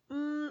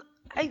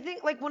 I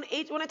think like when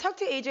I talked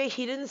to AJ,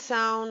 he didn't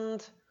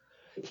sound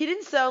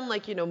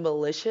like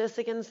malicious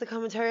against the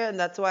commentariat, and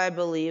that's why I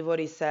believe what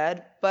he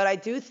said. But I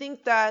do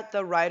think that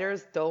the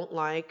writers don't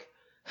like,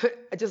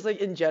 just like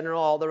in general,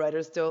 all the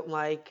writers don't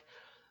like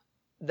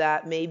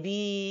that.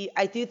 Maybe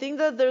I do think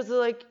that there's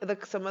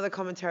some of the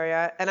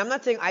commentariat, and I'm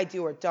not saying I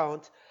do or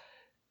don't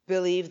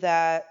believe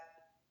that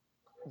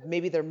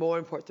maybe they're more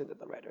important than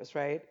the writers,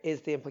 right?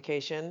 Is the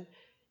implication.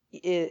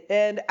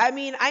 And I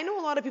mean, I know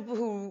a lot of people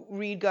who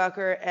read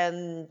Gawker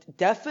and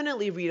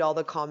definitely read all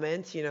the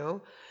comments, and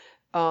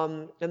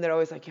they're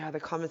always like, yeah, the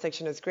comment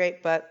section is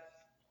great, but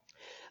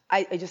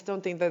I just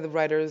don't think that the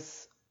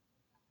writers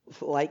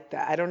like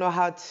that. I don't know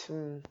how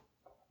to.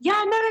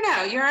 Yeah,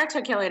 no. You're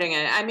articulating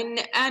it. I mean,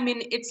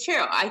 it's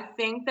true. I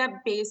think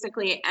that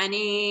basically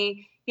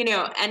any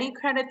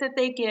credit that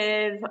they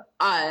give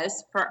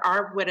us for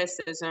our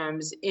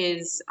witticisms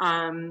is,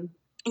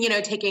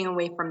 taking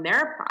away from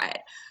their pride.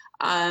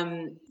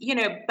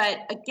 But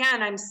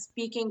again, I'm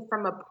speaking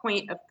from a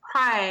point of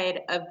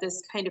pride of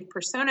this kind of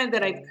persona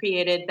that I've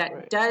created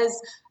that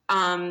does,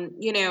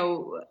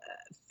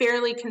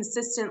 fairly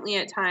consistently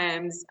at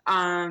times,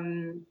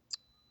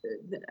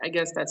 I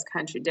guess that's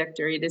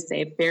contradictory to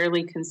say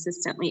fairly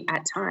consistently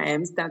at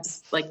times.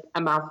 That's like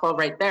a mouthful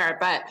right there.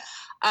 But,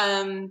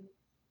 bring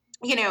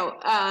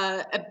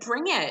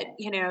it,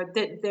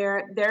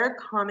 their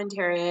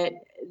commentary,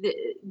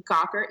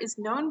 Gawker is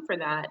known for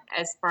that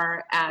as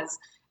far as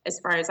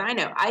I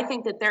know. I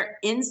think that they're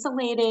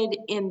insulated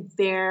in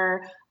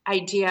their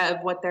idea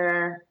of what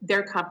their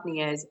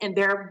company is, and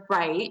they're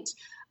right.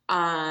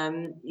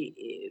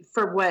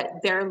 For what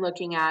they're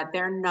looking at,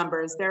 their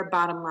numbers, their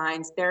bottom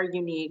lines, their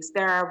uniques,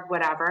 their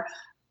whatever.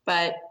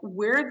 but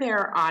we're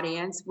their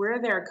audience,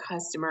 we're their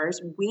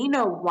customers. We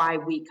know why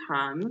we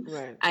come.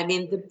 Right. I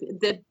mean,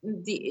 if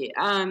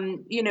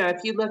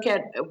you look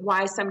at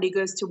why somebody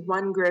goes to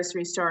one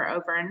grocery store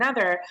over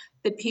another,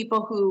 the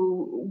people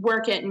who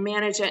work it and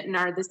manage it and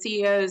are the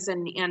CEOs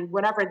and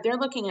whatever, they're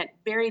looking at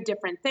very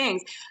different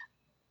things.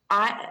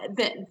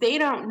 They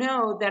don't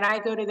know that I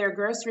go to their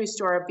grocery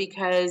store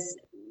because,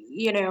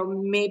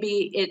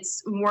 maybe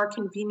it's more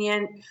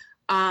convenient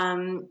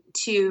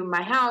to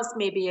my house.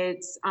 Maybe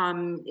it's,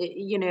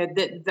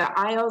 the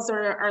aisles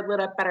are lit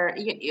up better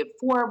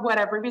for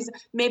whatever reason.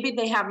 Maybe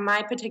they have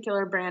my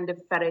particular brand of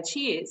feta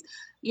cheese.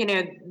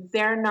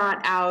 They're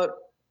not out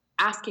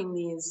asking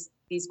these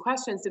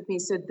questions of me,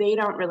 so they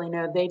don't really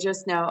know. They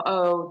just know,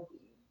 oh,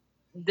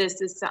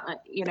 this is,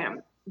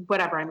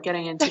 whatever. I'm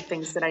getting into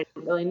things that I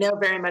don't really know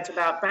very much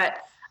about, but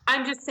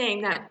I'm just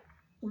saying that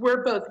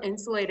we're both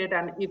insulated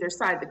on either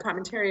side. The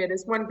commentariat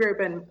is one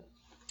group, and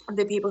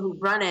the people who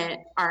run it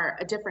are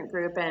a different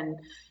group, and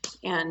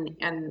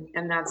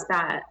that's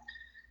that.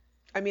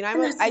 I mean,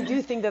 I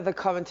do think that the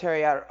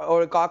commentary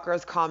or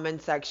Gawker's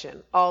comment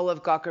section, all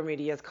of Gawker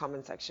Media's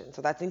comment section,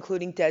 so that's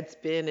including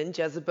Deadspin and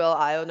Jezebel,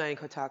 IO9,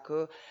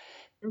 Kotaku.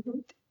 Mm-hmm.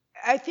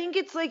 I think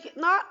it's like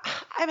not.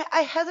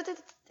 I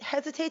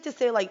hesitate to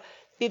say like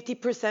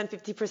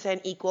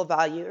 50% equal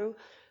value,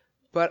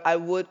 but I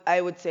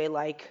would say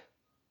like,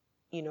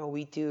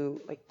 we do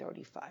like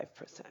 35%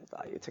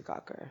 value to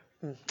Gawker.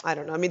 I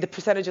don't know. I mean, the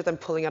percentages I'm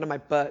pulling out of my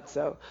butt,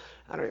 so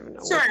I don't even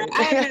know. Sure,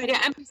 I have no idea.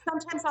 I mean,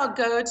 sometimes I'll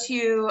go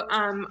to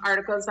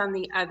articles on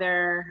the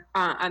other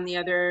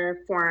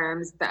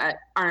forums that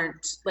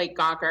aren't like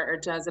Gawker or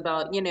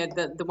Jezebel.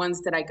 The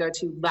ones that I go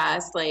to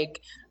less.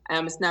 Like I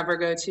almost never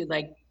go to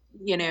like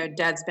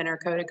Deadspin or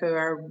Kotaku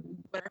or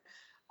whatever.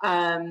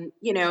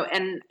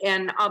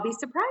 And I'll be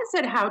surprised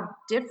at how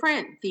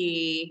different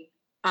the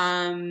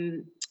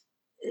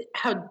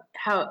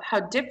how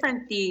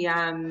different the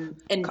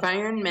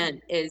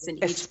environment is in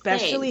each place.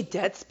 Especially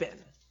Deadspin.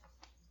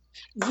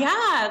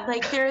 Yeah,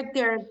 like they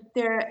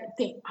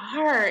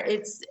are.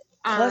 It's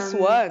plus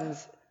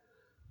ones.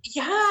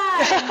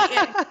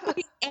 Yeah,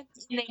 and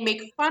they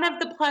make fun of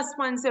the plus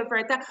ones over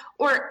at that.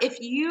 Or if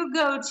you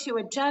go to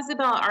a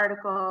Jezebel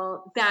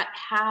article that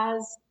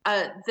has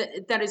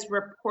that is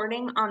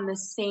reporting on the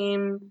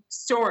same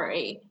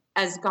story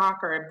as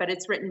Gawker, but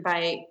it's written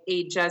by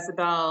a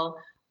Jezebel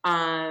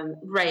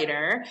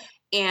writer,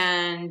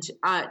 and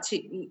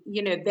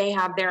they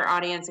have their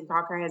audience and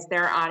Gawker has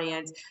their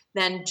audience,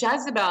 then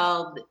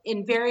Jezebel,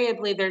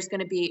 invariably there's going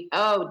to be,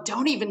 oh,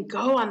 don't even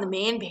go on the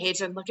main page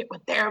and look at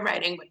what they're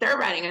writing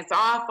is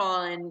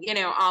awful, and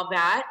all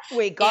that.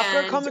 Wait,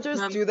 Gawker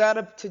commenters do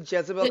that to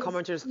Jezebel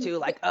commenters too,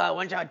 like, oh, I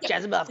wonder what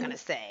Jezebel's going to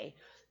say.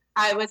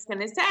 I was going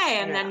to say,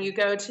 and then you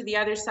go to the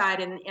other side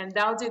and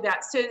they'll do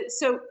that.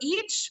 So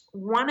each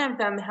one of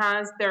them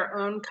has their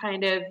own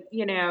kind of,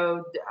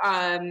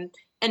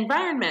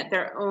 environment,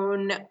 their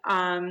own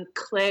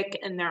clique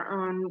and their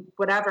own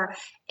whatever.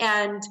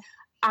 And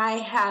I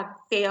have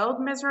failed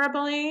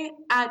miserably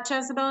at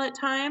Jezebel at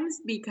times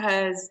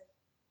because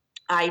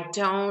I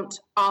don't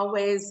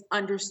always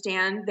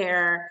understand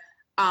their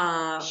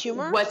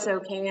humor, what's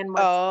okay and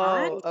what's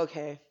not. Oh,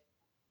 okay.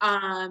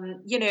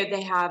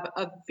 They have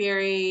a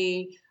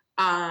very,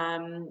 I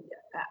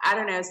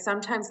don't know,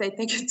 sometimes I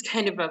think it's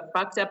kind of a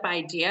fucked up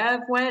idea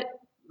of what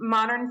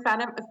modern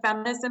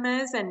feminism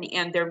is,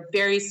 and they're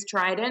very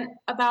strident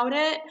about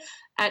it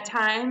at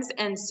times.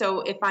 And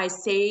so if I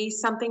say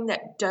something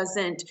that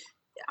doesn't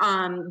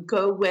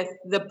go with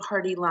the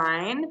party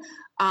line,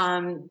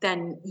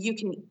 then you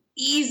can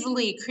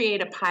easily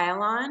create a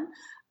pile-on.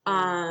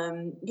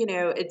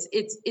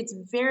 It's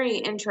very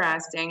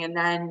interesting. And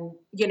then,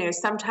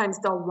 sometimes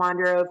they'll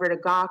wander over to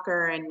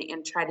Gawker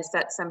and try to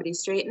set somebody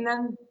straight, and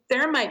then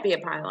there might be a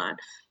pylon.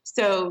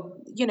 So,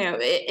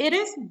 it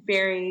is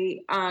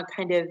very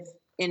kind of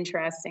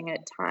interesting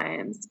at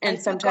times. And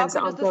sometimes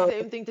Gawker does the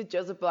same thing to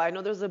Jezebel. I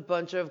know there's a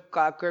bunch of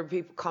Gawker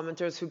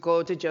commenters who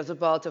go to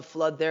Jezebel to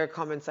flood their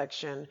comment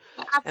section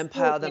and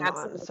pile them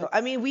on. So,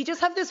 I mean, we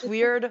just have this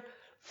weird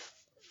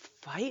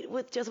fight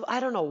with Jezebel. I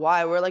don't know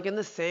why. We're like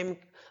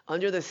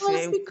under the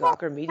same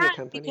Gawker media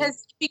company.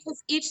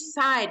 Because each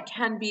side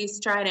can be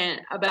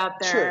strident about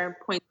their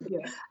point of view.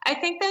 I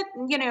think that,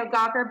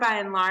 Gawker by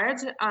and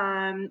large,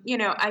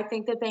 I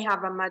think that they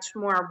have a much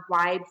more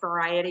wide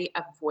variety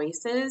of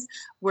voices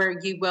where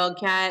you will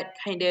get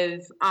kind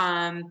of,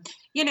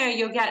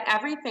 you'll get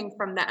everything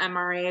from the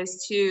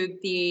MRAs to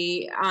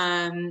the,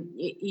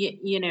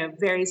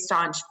 very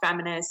staunch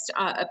feminist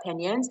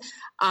opinions,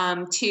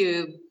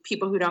 to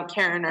people who don't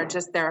care and are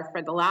just there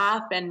for the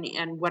laugh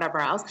and whatever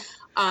else.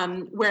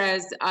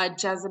 Whereas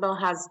Jezebel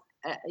has,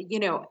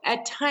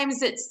 at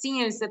times it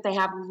seems that they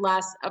have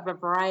less of a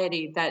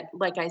variety. That,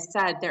 like I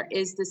said, there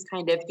is this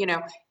kind of,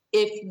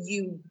 if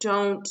you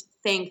don't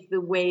think the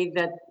way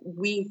that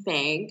we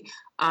think,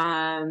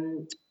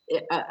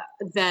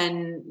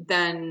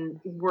 then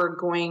we're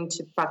going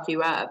to fuck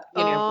you up.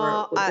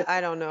 I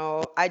don't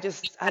know. I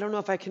don't know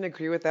if I can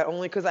agree with that,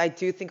 only because I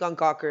do think on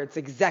Gawker it's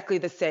exactly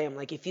the same.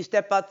 Like if you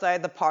step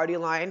outside the party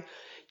line,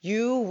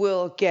 You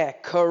will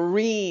get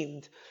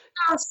careened.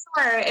 Oh,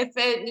 sure. If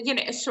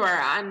it,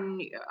 sure, on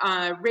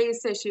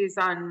race issues,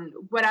 on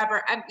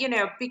whatever,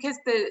 because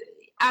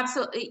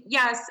absolutely,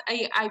 yes,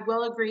 I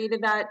will agree to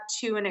that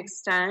to an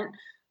extent.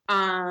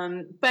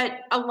 But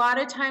a lot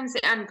of times,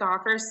 and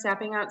Gawker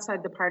stepping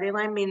outside the party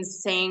line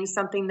means saying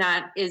something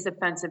that is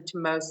offensive to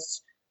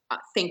most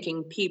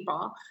thinking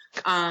people.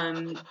 I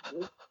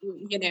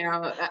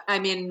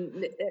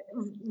mean,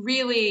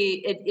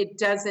 really, it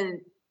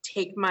doesn't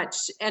take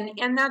much,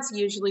 and that's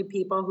usually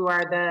people who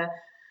are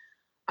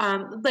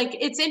like,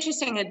 it's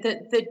interesting that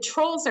the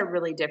trolls are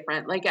really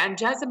different. Like on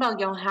Jezebel,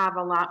 you'll have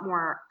a lot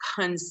more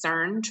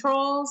concerned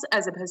trolls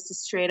as opposed to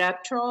straight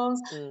up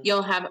trolls.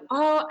 You'll have,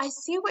 oh, I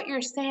see what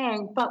you're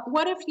saying, but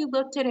what if you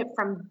looked at it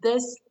from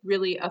this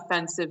really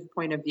offensive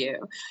point of view?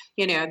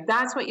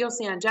 That's what you'll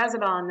see on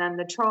Jezebel. And then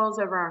the trolls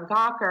over on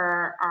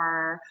Gawker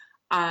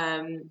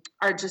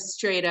are just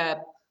straight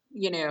up,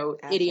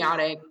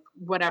 idiotic,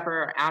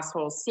 whatever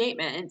asshole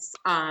statements,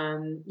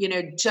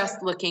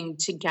 just looking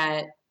to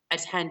get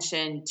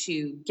attention,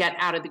 to get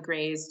out of the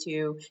grays,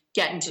 to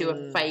get into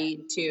a fight,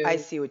 to I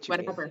see what you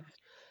whatever. mean.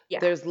 Yeah.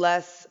 There's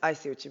less. I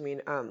see what you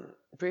mean.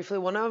 Briefly,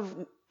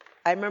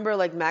 I remember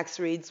like Max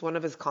reads one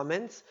of his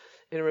comments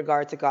in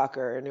regard to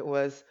Gawker, and it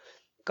was,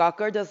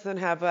 Gawker doesn't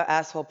have an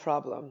asshole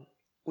problem.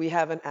 We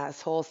have an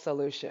asshole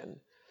solution.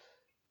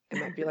 It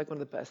might be like one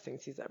of the best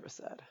things he's ever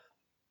said.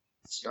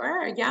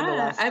 Sure. in the Yeah.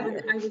 last I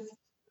year. would.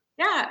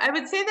 Yeah, I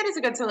would say that is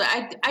a good solution.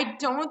 I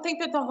don't think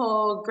that the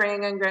whole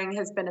graying and graying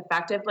has been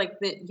effective. Like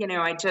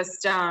I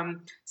just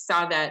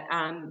saw that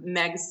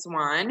Meg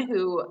Swan,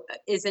 who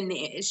is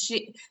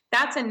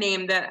that's a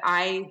name that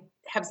I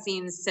have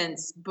seen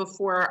since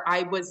before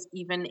I was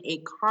even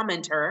a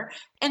commenter,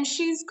 and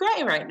she's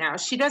gray right now.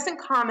 She doesn't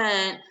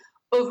comment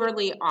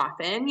overly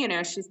often,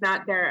 she's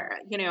not there,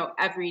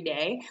 every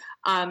day.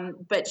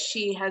 But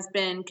she has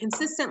been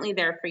consistently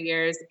there for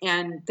years,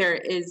 and there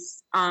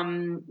is,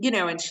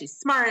 and she's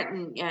smart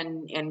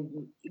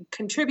and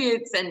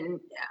contributes, and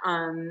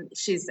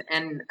she's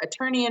an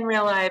attorney in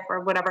real life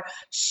or whatever.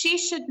 She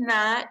should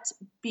not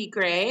be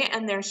gray,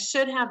 and there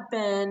should have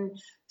been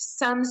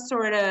some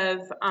sort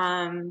of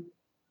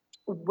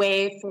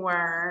way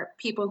for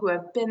people who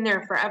have been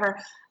there forever.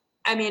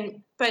 I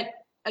mean, but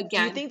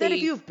again, do you think that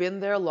if you've been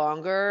there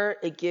longer,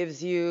 it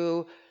gives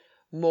you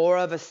more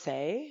of a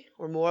say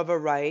or more of a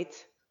right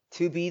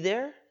to be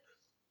there?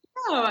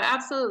 No,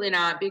 absolutely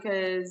not,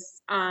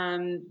 because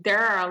there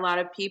are a lot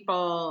of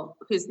people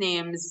whose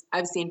names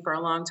I've seen for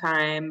a long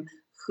time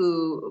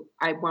who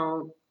I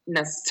won't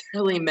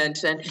necessarily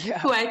mention,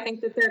 who I think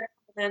that their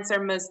comments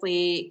are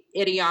mostly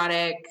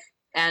idiotic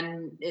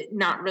and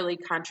not really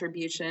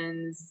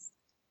contributions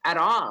at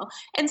all.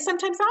 And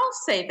sometimes I'll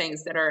say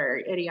things that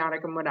are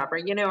idiotic and whatever.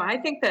 I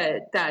think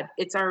that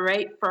it's all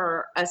right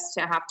for us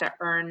to have to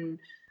earn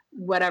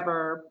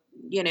whatever,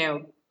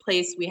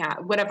 place we have,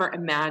 whatever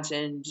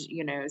imagined,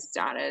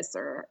 status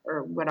or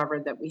whatever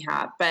that we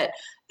have. But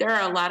there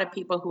are a lot of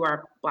people who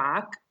are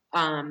Black,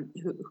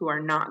 who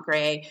are not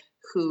gray,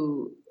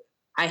 who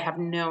I have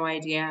no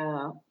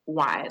idea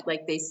why.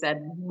 Like, they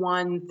said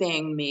one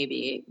thing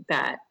maybe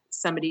that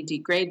somebody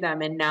degrade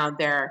them, and now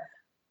they're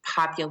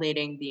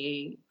populating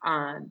the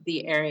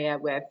area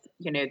with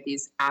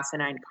these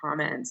asinine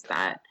comments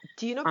that.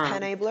 Do you know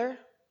Pen Abler?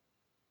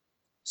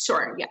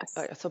 Sure. Yes.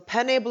 So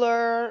Pen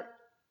Abler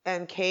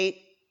and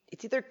Kate.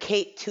 It's either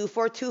Kate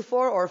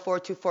 2424 or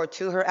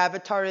 4242. Her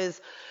avatar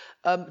is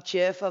a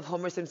GIF of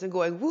Homer Simpson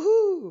going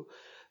woohoo.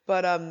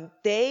 But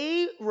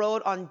they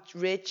wrote on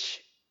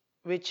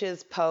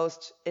Rich's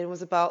post. It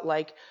was about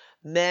like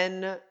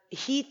men.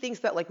 He thinks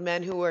that like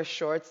men who wear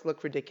shorts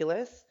look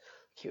ridiculous.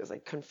 He was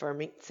like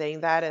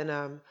saying that,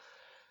 and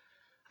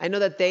I know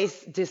that they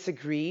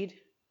disagreed,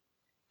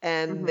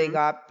 and they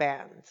got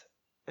banned.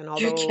 And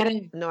although, You're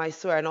kidding. No, I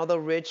swear. And although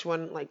Rich,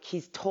 when like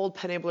he's told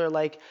Pen Abler,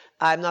 like,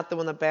 I'm not the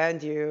one that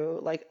banned you,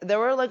 like there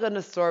were like an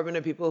assortment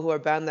of people who were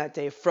banned that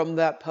day from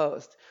that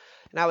post.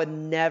 And I would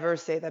never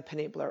say that Pen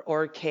Abler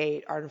or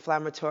Kate are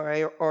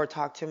inflammatory or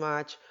talk too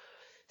much.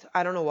 So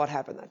I don't know what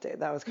happened that day.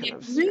 That was kind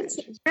of strange.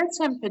 Rich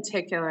in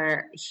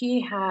particular, he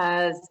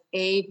has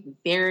a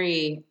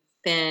very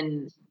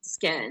thin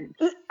skin.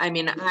 I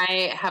mean,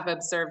 I have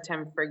observed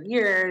him for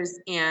years,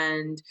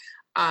 and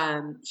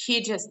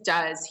he just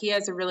does. He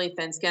has a really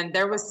thin skin.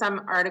 There was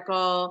some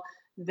article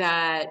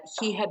that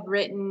he had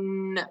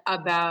written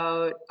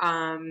about,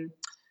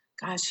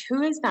 gosh,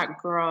 who is that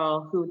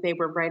girl who they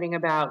were writing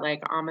about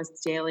like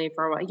almost daily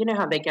for a while? You know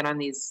how they get on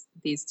these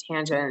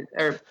tangents,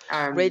 or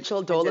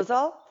Rachel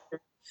Dolezal?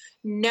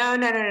 No.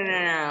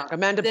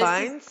 Amanda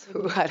Bynes?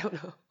 Who I don't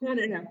know.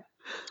 No.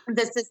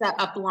 This is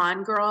a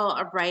blonde girl,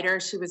 a writer.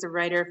 She was a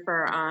writer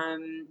for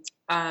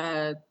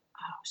oh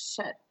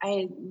shit.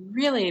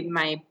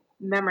 My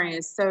memory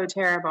is so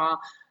terrible.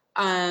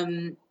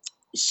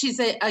 She's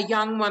a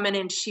young woman,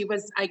 and she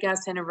was, I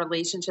guess, in a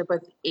relationship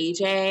with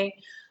AJ.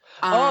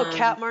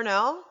 Kat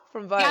Marnell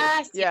from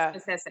Vice.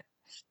 Yes.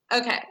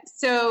 Okay.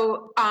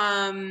 So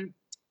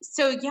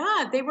so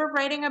yeah, they were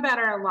writing about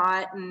her a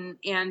lot,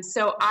 and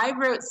so I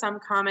wrote some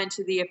comment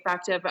to the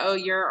effect of, "Oh,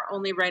 you're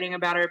only writing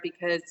about her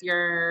because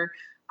your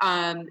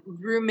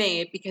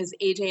roommate, because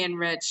AJ and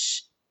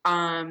Rich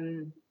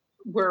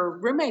were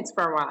roommates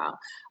for a while.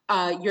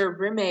 Your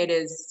roommate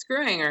is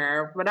screwing her,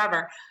 or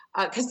whatever."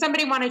 Because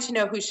somebody wanted to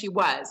know who she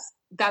was.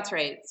 That's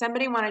right.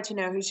 Somebody wanted to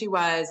know who she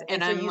was,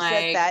 And and so I'm you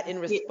said like, that in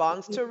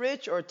response to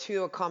Rich or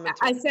to a I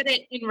commenter? said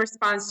it in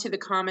response to the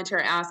commenter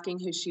asking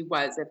who she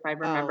was, if I Oh.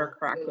 remember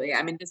correctly.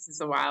 I mean, this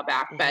is a while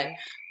back, but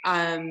Hmm.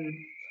 um,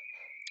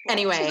 Well, I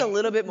think she's a anyway.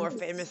 little bit more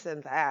famous than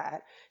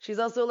that. She's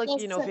also like, Well,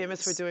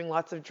 famous for doing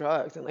lots of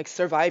drugs and like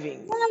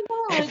surviving yeah,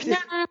 no, everything.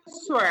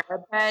 sure,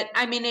 but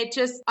I mean, it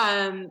just.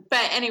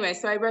 But anyway,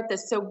 so I wrote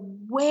this. So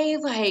way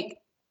like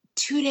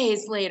 2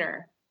 days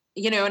later,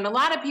 and a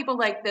lot of people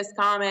like this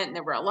comment, and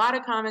there were a lot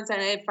of comments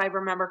on it, if I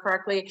remember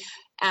correctly,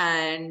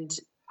 and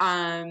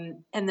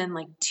then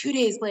like 2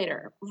 days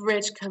later,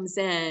 Rich comes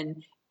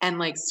in and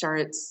like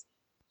starts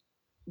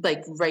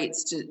like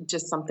writes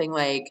just something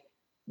like,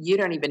 "You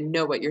don't even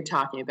know what you're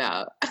talking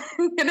about."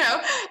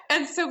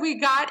 And so we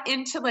got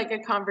into like a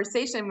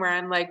conversation where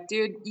I'm like,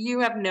 "Dude, you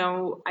have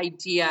no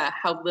idea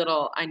how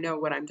little I know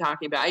what I'm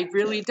talking about. I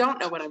really don't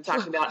know what I'm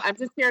talking about. I'm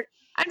just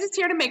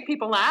here to make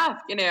people laugh."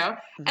 And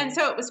Mhm.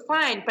 so it was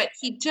fine, but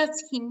he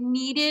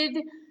needed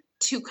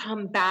to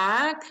come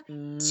back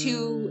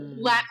to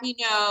let Mm. me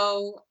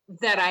know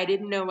that I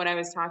didn't know what I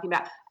was talking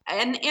about.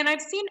 And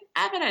I've seen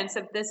evidence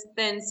of this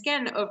thin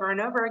skin over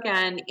and over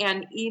again.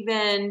 And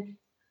even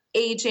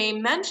AJ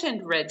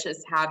mentioned Rich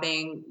as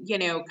having,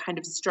 kind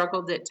of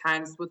struggled at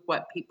times with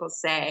what people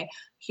say.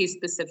 He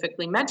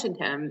specifically mentioned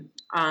him.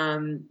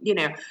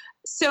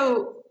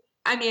 So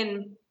I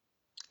mean,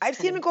 I've kind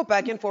seen of. him go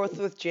back and forth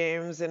with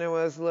James, and it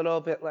was a little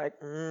bit like,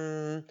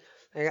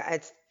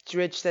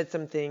 Rich said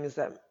some things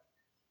that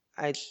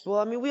well,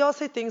 I mean, we all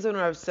say things when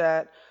we're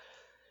upset.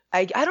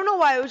 I don't know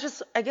why. It was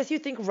just, I guess you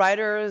think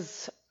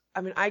writers,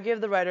 I mean, I give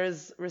the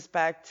writers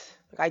respect.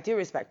 Like, I do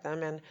respect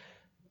them,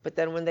 but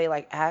then when they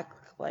like act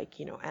like,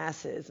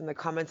 asses in the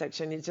comment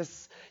section, it's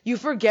just, you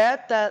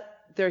forget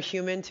that they're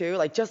human too.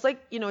 Like, just like,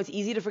 it's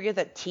easy to forget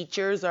that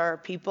teachers are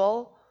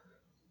people,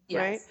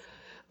 right? Yes.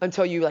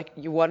 Until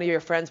one of your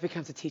friends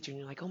becomes a teacher and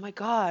you're like, oh my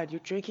God, you're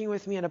drinking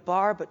with me in a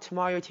bar, but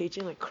tomorrow you're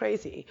teaching like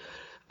crazy.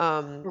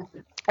 Um,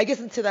 I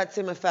guess to that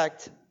same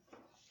effect.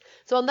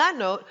 So on that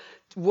note,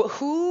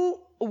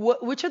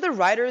 which of the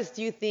writers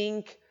do you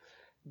think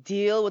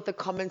deal with the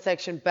comment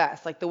section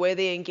best? Like the way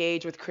they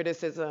engage with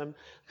criticism,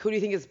 who do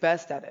you think is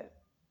best at it?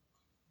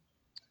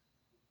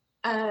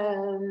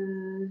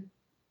 Um,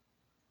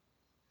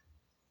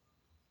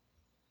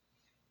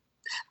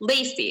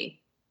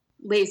 Lacey,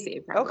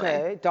 probably.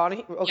 Okay,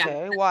 Donnie. Yeah.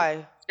 Okay,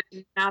 why?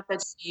 Not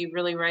that she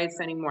really writes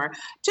anymore,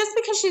 just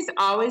because she's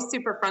always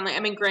super friendly. I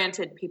mean,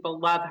 granted, people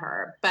love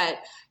her, but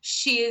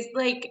she is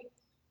like,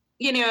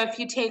 if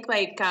you take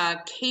like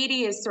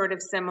Katie is sort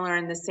of similar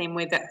in the same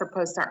way that her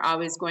posts are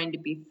always going to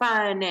be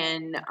fun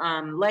and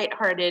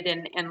lighthearted,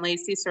 and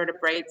Lacey sort of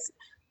writes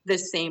the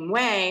same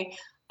way.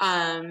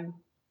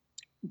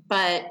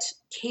 But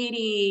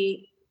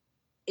Katie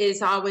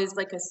is always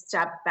like a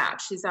step back.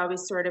 She's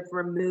always sort of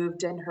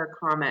removed in her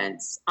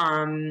comments,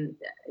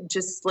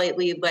 just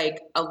slightly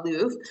like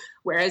aloof.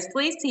 Whereas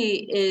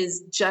Lacey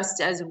is just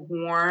as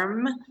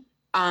warm.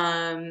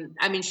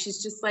 I mean,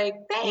 she's just like,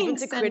 Even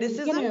to thanks, and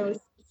criticism?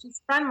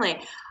 she's friendly.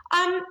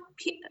 Um,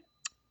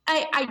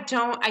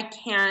 I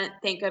can't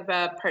think of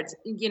a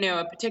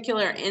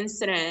particular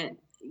incident,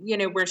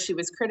 where she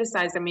was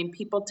criticized. I mean,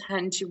 people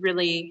tend to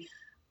really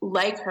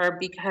like her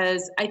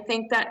because I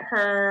think that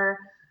her,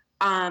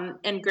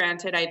 and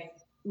granted, I've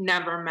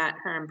never met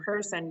her in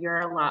person.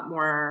 You're a lot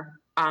more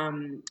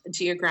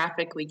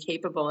geographically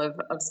capable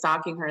of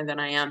stalking her than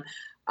I am.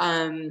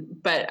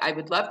 But I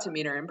would love to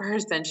meet her in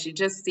person. She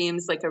just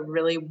seems like a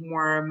really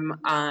warm,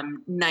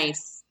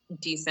 nice,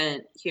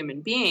 decent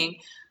human being.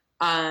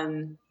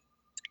 Um,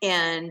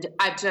 and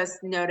I've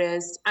just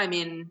noticed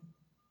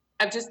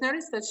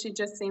that she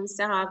just seems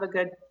to have a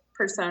good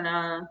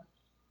persona.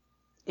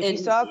 If you in,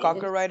 saw a in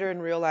Gawker writer in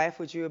real life,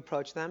 would you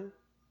approach them?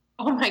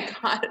 oh my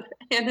God,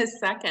 in a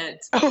second.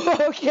 Oh,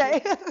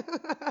 okay.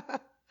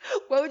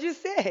 What would you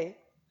say?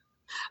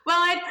 Well,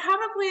 I'd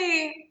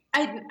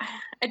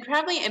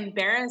probably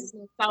embarrass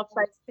myself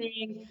by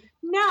saying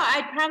no.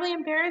 I'd probably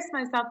embarrass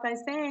myself by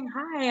saying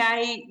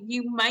hi.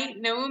 You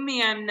might know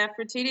me. I'm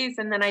Nefertiti's,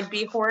 and then I'd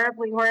be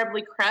horribly,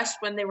 horribly crushed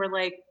when they were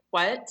like,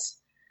 "What?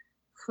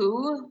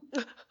 Who?"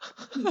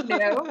 You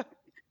know.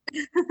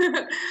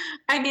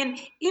 I mean,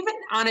 even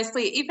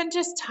honestly, even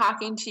just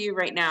talking to you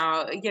right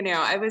now,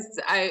 I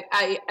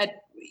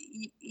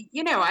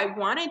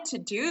wanted to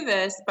do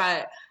this,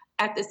 but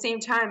at the same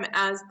time,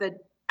 as the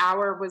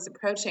hour was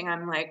approaching,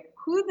 I'm like,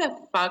 who the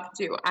fuck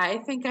do I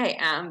think I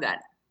am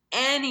that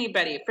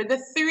anybody, for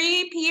the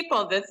three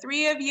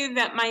of you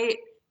that might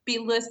be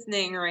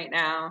listening right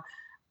now,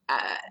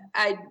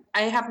 I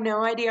have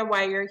no idea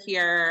why you're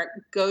here.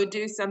 Go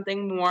do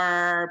something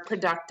more No,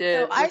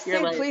 productive I with your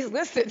say life. please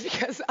listen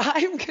because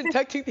I'm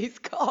conducting these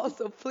calls,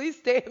 so please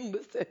stay and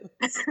listen.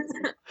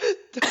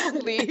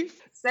 Don't leave.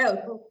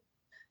 So,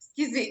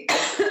 excuse me.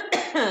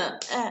 Oh,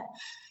 I have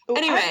a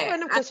Anyway,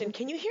 random question.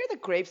 Can you hear the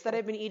grapes that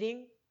I've been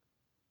eating?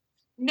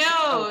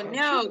 no, Okay.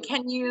 no.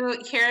 Can you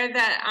hear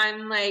that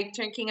I'm like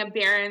drinking a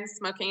beer and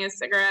smoking a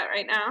cigarette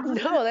right now?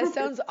 No, that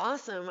sounds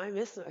awesome. I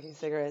miss smoking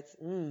cigarettes.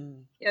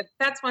 Yeah,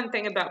 that's one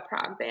thing about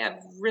Prague. They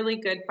have really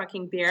good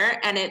fucking beer,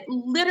 and it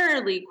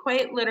literally,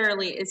 quite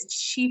literally, is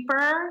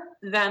cheaper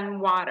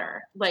than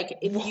water. Like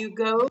if Whoa. you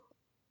go,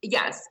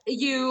 yes,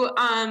 you.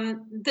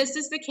 This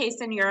is the case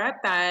in Europe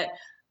that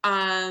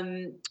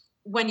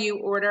when you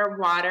order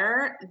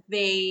water,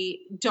 they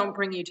don't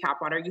bring you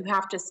tap water. You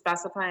have to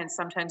specify, and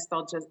sometimes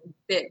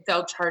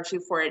they'll charge you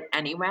for it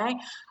anyway.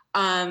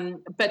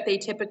 But they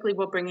typically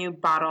will bring you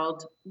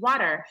bottled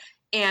water,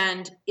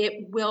 and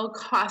it will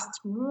cost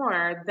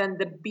more than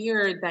the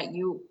beer that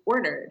you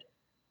ordered.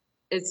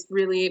 It's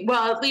really,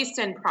 well, at least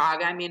in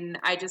Prague. I mean,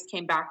 I just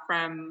came back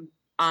from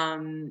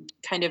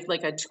kind of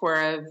like a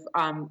tour of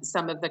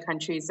some of the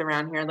countries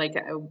around here. Like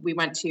we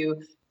went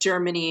to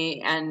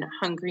Germany and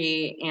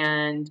Hungary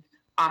and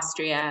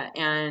Austria,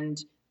 and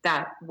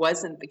that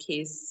wasn't the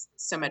case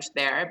so much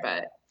there.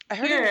 But I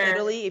heard in here,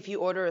 Italy, if you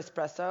order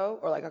espresso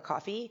or like a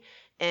coffee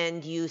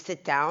and you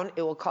sit down,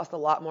 it will cost a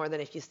lot more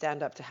than if you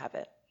stand up to have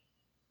it.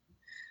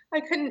 I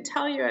couldn't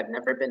tell you. I've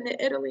never been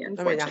to Italy, I mean,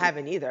 I unfortunately.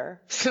 haven't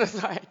either.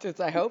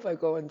 I hope I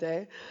go one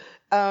day.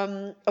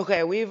 Okay,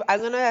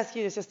 I'm gonna ask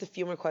you just a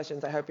few more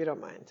questions. I hope you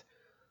don't mind.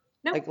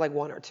 No. Like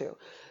one or two.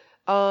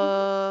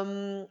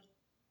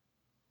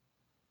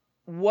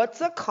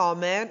 What's a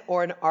comment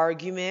or an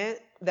argument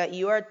that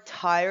you are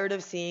tired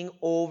of seeing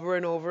over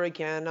and over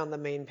again on the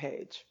main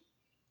page?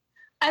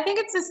 I think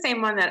it's the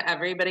same one that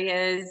everybody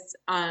is.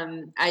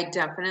 I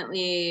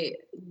definitely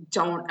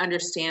don't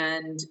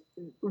understand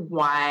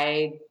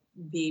why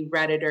the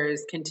Redditors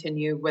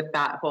continue with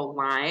that whole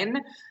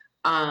line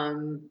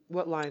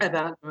What line?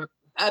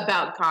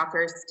 about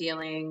Gawker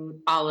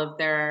stealing all of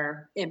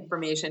their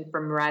information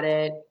from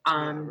Reddit.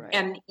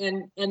 Right.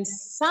 And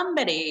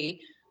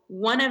somebody,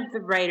 one of the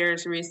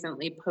writers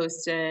recently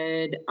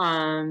posted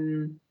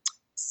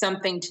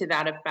something to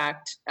that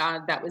effect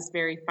that was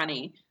very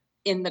funny.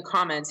 In the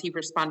comments, he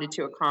responded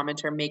to a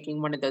commenter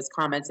making one of those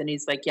comments, and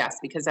he's like, yes,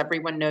 because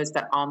everyone knows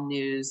that all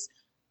news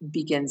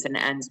begins and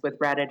ends with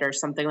Reddit or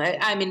something like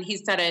that. I mean, he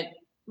said it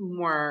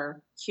more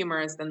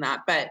humorous than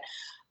that, but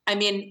I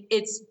mean,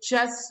 it's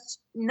just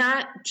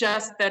not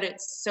just that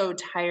it's so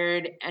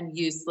tired and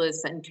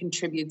useless and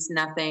contributes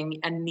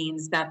nothing and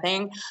means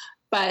nothing,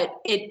 but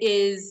it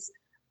is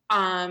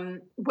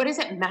what does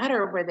it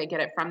matter where they get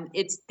it from?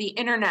 It's the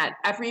internet.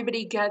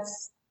 Everybody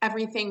gets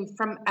everything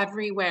from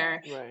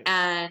everywhere. Right.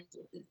 And,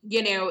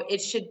 you know, it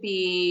should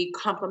be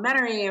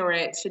complimentary or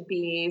it should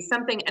be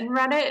something. And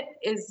Reddit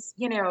is,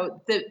 you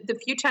know, the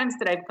few times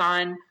that I've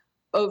gone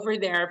over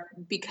there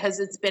because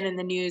it's been in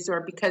the news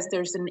or because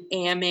there's an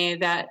AMA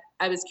that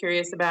I was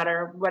curious about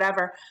or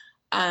whatever,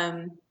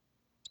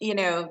 you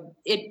know,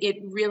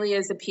 it really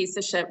is a piece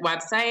of shit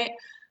website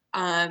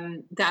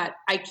that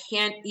I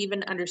can't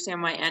even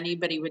understand why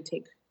anybody would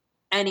take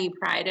any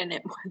pride in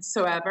it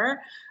whatsoever.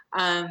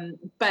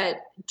 But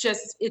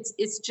just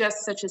it's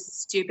just such a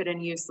stupid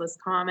and useless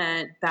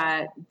comment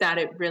that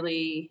it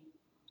really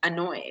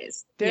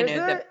annoys. There's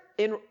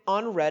you know,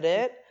 on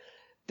Reddit,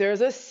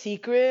 there's a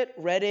secret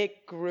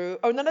Reddit group.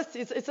 Oh, not a.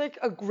 It's like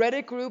a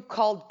Reddit group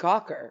called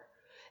Gawker,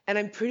 and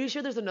I'm pretty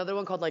sure there's another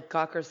one called like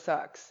Gawker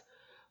Sucks,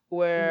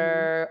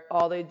 where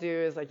all they do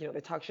is like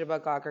they talk shit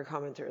about Gawker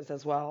commenters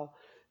as well.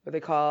 What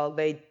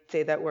they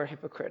say that we're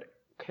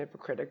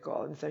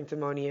hypocritical and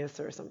sanctimonious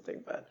or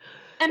something. But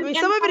I mean,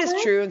 some of it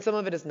is true and some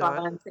of it is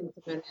not.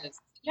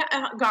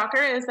 Yeah,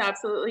 Gawker is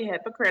absolutely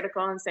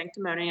hypocritical and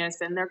sanctimonious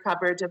in their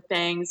coverage of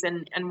things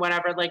and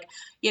whatever. Like,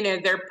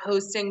 they're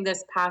posting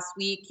this past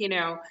week,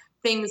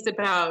 things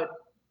about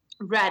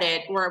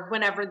Reddit or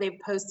whenever they've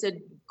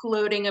posted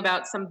gloating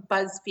about some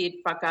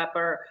BuzzFeed fuck up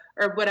or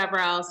whatever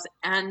else,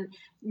 and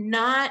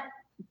not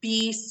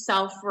be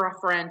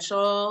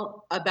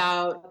self-referential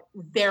about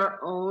their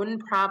own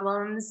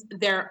problems,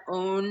 their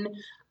own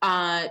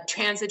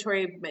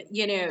transitory,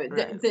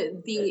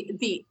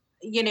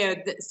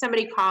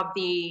 somebody called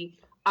the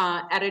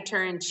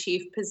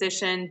editor-in-chief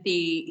position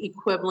the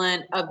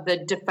equivalent of the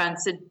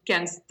defense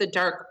against the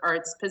dark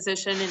arts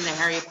position in the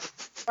Harry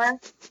Potter,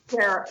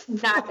 where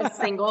not a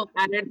single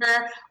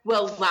editor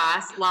will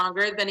last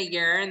longer than a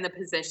year in the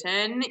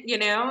position,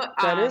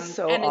 That is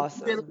so and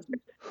awesome. Really,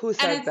 who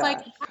said and it's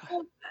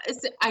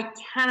that? I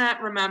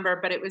cannot remember,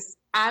 but it was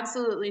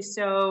absolutely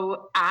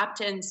so apt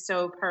and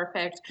so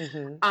perfect.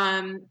 Mm-hmm.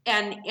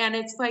 And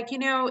it's like,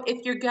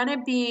 if you're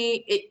gonna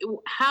be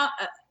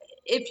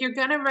if you're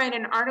going to write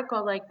an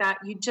article like that,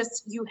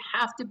 you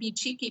have to be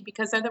cheeky,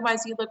 because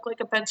otherwise you look like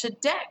a bunch of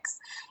dicks,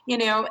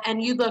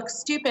 and you look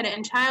stupid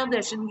and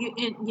childish, and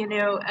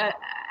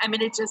I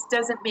mean, it just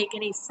doesn't make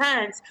any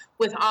sense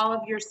with all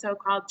of your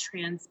so-called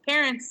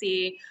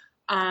transparency.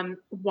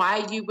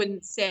 Why you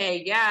wouldn't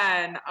say,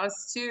 yeah, and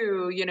us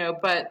too,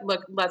 but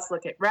let's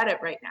look at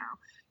Reddit right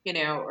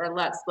now, or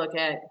let's look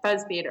at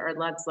BuzzFeed, or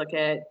let's look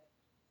at,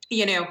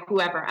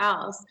 whoever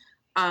else.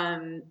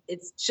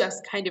 It's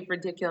just kind of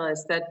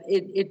ridiculous that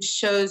it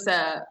shows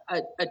a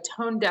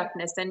tone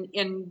deafness,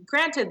 and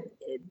granted,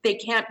 they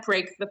can't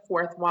break the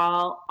fourth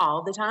wall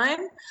all the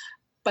time,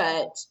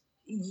 but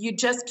you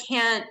just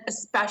can't.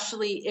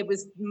 Especially, it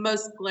was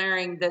most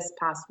glaring this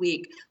past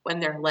week when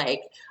they're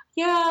like,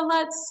 yeah,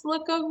 let's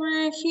look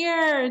over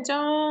here,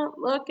 don't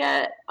look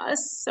at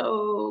us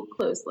so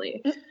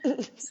closely.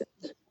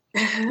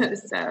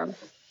 So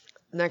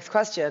Next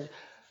question.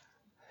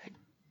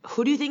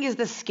 Who do you think is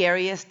the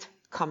scariest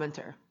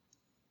commenter?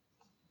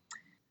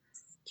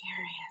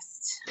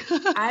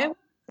 Scariest. I would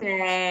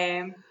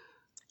say,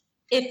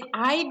 if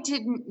I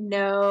didn't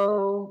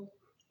know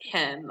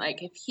him,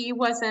 like if he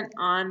wasn't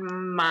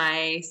on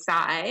my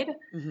side,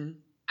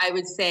 I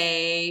would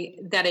say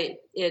that it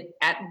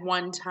at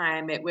one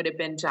time it would have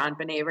been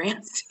JonBenet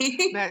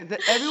Ramsey. Man,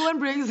 everyone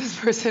brings this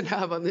person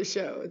up on the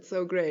show. It's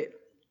so great.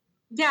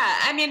 Yeah,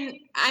 I mean,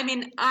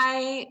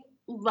 I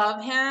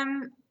love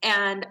him,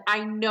 and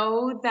I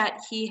know that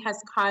he has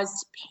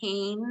caused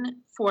pain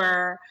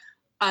for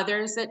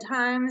others at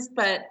times,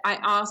 but I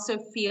also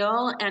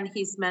feel, and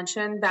he's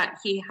mentioned, that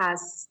he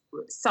has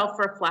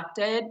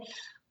self-reflected,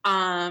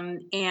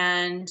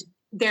 and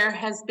there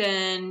has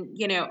been,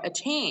 a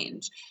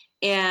change.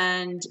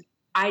 And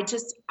I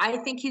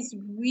think he's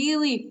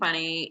really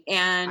funny,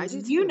 and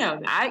you know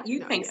that.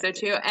 You think so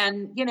too.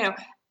 And,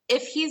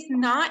 if he's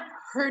not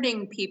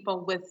hurting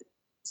people with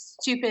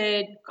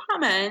stupid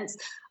comments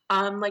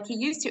like he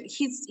used to,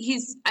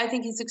 I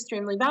think he's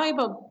extremely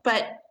valuable,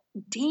 but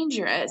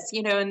dangerous,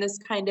 in this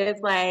kind of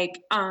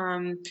like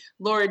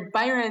Lord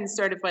Byron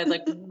sort of way,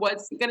 like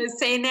what's he gonna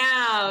say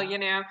now,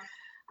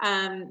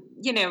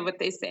 what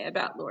they say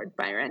about Lord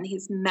Byron.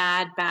 He's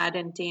mad, bad,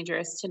 and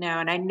dangerous to know.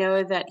 And I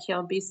know that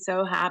he'll be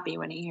so happy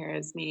when he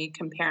hears me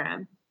compare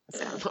him.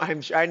 So.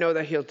 I know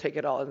that he'll take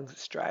it all in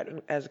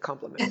stride as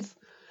compliments.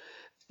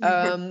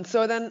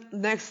 So then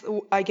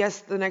I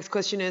guess the next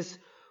question is,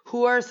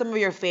 who are some of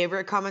your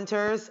favorite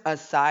commenters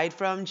aside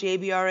from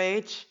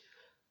JBRH?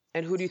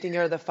 And who do you think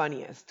are the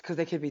funniest? Because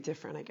they could be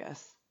different, I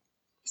guess.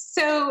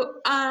 So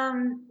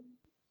I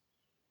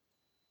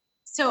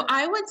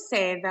would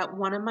say that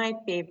one of my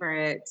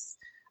favorites,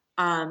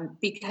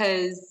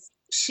 because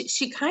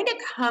she kind of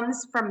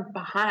comes from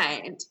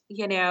behind,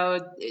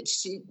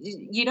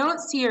 you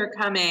don't see her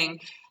coming,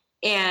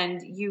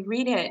 and you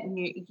read it, and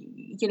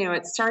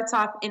it starts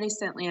off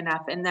innocently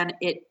enough, and then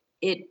it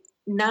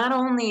not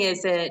only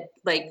is it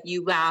like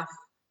you laugh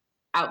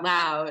out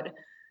loud,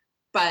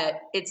 but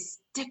it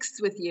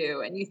sticks with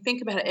you, and you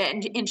think about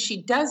it. And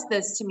she does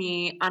this to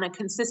me on a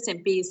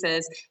consistent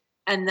basis,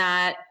 and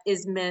that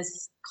is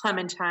Miss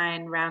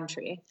Clementine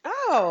Roundtree.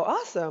 Oh,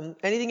 awesome!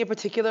 Anything in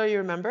particular you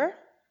remember?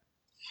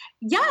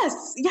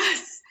 Yes.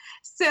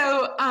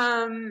 So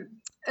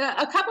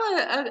a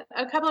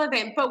couple of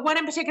things, but one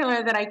in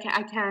particular that I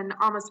can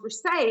almost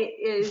recite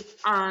is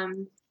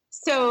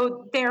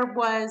so there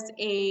was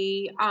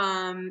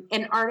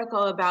an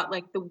article about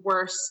like the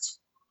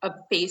worst of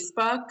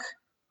Facebook,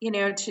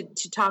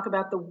 to talk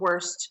about the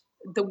worst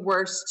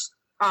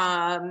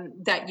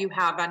that you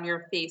have on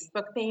your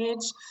Facebook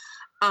page.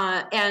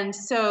 And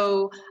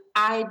so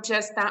I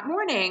just that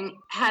morning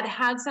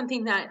had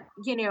something that,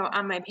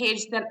 on my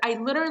page that I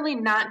literally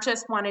not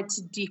just wanted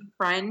to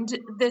defriend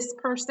this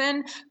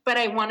person, but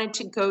I wanted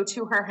to go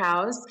to her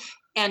house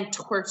and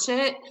torch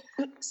it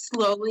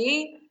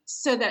slowly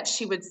so that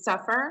she would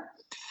suffer.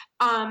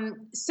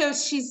 So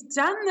she's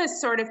done this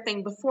sort of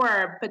thing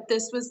before, but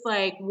this was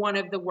like one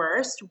of the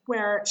worst,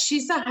 where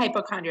she's a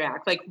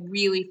hypochondriac, like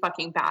really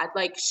fucking bad.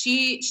 Like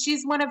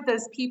she's one of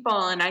those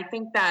people. And I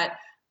think that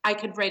I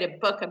could write a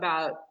book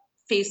about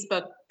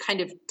Facebook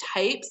kind of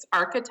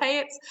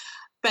archetypes,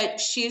 but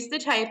she's the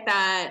type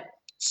that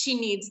she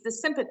needs the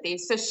sympathy.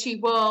 So she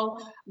will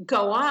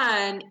go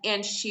on,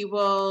 and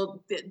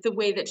the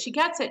way that she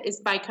gets it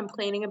is by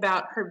complaining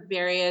about her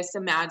various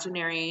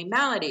imaginary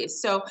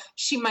maladies. So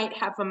she might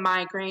have a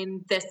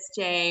migraine this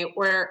day,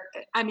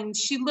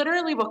 she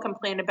literally will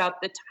complain about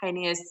the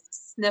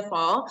tiniest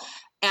sniffle,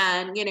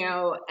 and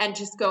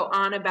just go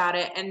on about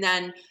it. And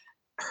then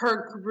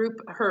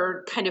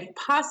her kind of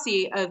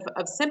posse of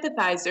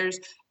sympathizers,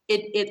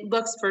 it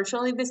looks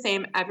virtually the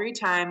same every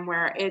time,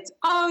 where it's,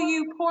 oh,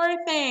 you poor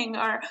thing,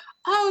 or,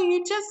 oh,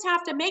 you just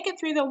have to make it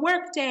through the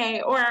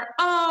workday, or,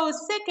 oh,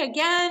 sick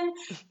again,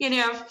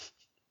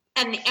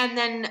 and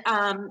then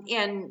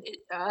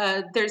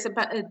there's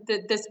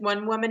this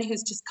one woman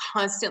who's just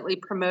constantly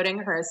promoting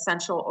her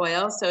essential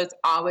oil. So it's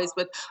always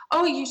with,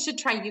 oh, you should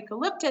try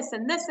eucalyptus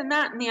and this and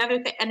that and the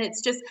other thing. And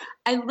it's just,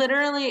 I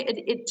literally,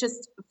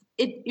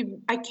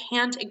 I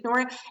can't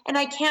ignore it, and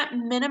I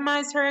can't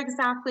minimize her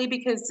exactly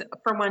because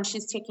for one,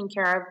 she's taking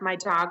care of my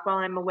dog while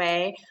I'm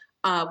away,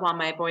 while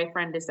my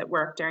boyfriend is at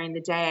work during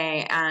the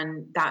day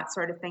and that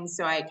sort of thing.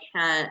 So I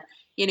can't,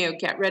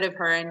 get rid of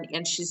her,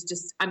 and she's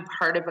just, I'm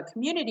part of a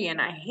community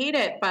and I hate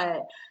it,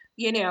 but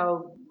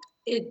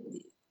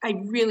I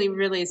really,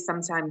 really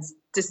sometimes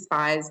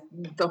despise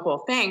the whole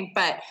thing.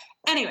 But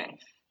anyway,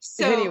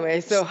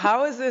 so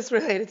how is this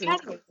related to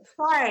this?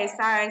 Sorry.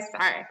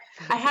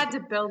 I had to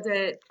build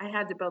it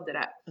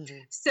up. Mm-hmm.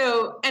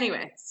 So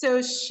anyway,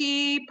 so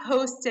she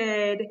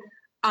posted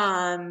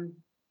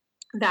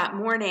that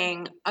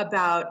morning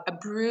about a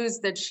bruise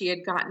that she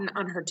had gotten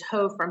on her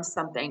toe from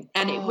something.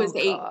 And it was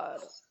a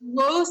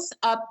close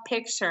up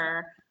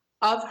picture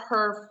of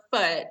her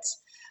foot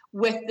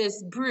with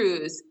this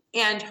bruise,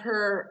 and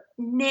her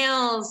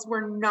nails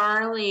were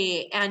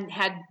gnarly and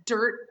had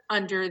dirt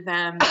under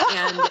them,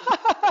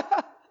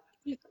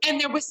 and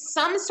there was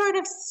some sort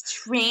of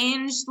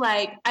strange,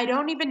 like, I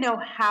don't even know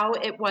how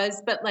it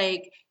was, but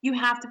like, you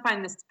have to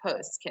find this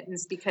post,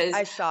 Kittens, because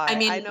I saw it.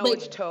 I know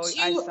which toe.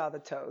 I saw the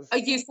toes.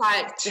 You saw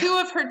it. 2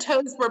 of her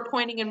toes were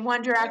pointing in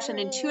one direction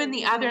and 2 in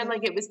the other,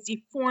 like it was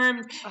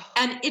deformed.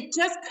 And it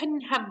just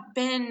couldn't have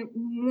been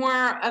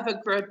more of a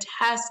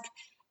grotesque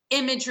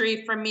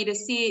imagery for me to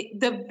see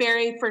the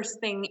very first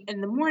thing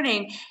in the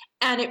morning.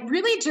 And it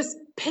really just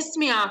pissed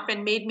me off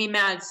and made me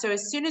mad. So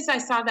as soon as I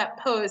saw that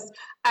post,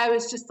 I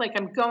was just like,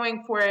 I'm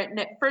going for it. And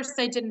at first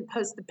I didn't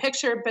post the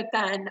picture, but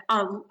then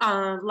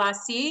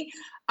Lassie,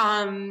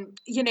 kind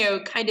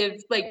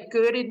of like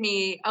goaded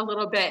me a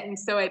little bit. And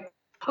so I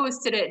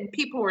posted it, and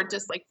people were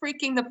just like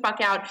freaking the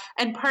fuck out.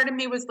 And part of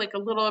me was like a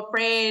little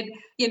afraid,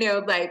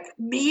 like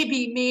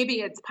maybe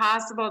it's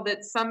possible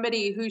that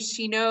somebody who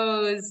she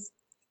knows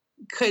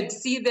could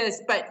see this,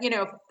 but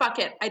fuck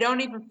it. I don't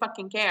even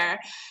fucking care.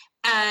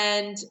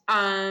 And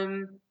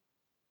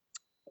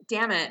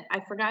damn it,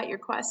 I forgot your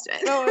question.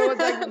 No, it was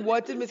like,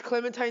 what did Miss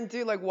Clementine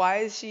do? Like, why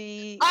is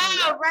she?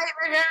 Oh,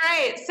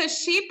 right. So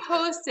she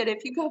posted,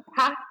 if you go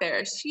back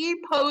there, she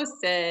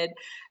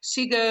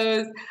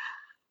goes,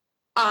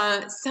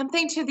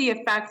 something to the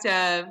effect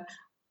of,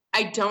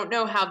 I don't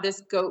know how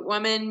this goat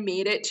woman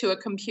made it to a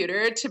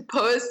computer to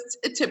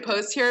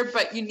post here,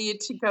 but you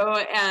need to go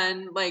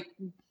and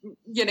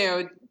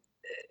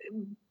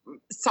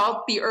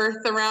salt the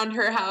earth around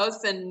her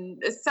house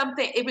and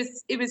something.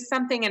 It was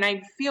something, and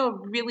I feel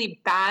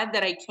really bad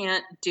that I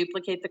can't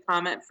duplicate the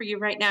comment for you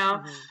right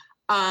now.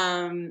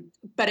 Mm-hmm.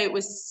 But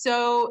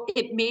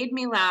it made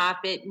me laugh.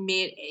 It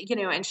made,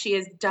 and she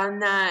has done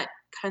that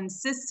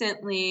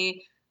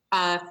consistently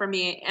for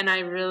me, and I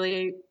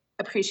really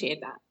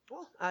appreciate that.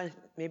 Well,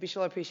 maybe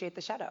she'll appreciate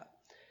the shout out.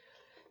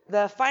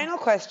 The final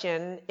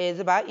question is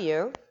about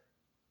you.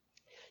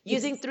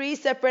 Using 3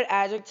 separate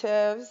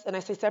adjectives, and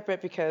I say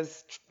separate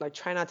because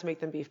try not to make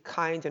them be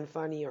kind and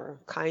funny or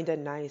kind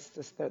and nice,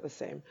 just they're the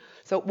same.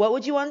 So what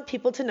would you want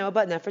people to know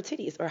about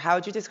Nefertiti's, or how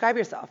would you describe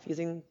yourself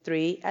using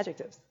 3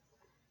 adjectives?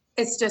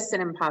 It's just an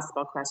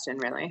impossible question,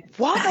 really.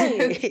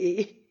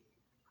 Why?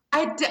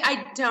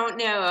 I don't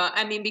know.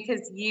 I mean,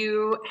 because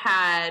you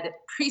had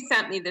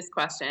pre-sent me this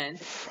question,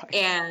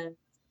 and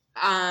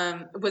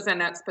was I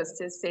not supposed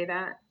to say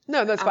that?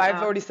 No, that's fine.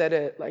 I've already said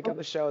it on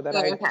the show that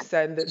I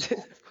send it.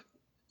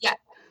 Yeah.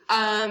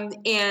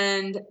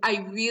 And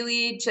I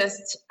really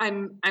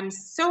I'm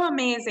so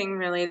amazing,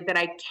 really, that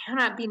I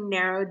cannot be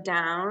narrowed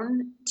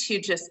down to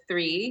just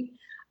 3.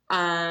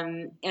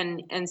 And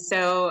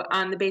so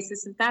on the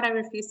basis of that, I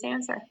refuse to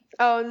answer.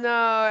 Oh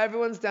no,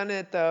 everyone's done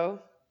it though.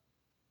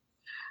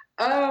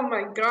 Oh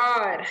my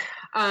God.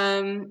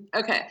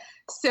 Okay.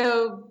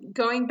 So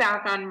going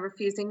back on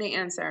refusing to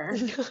answer,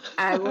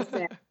 I will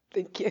say,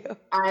 thank you.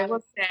 I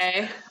will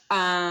say,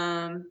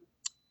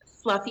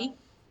 fluffy.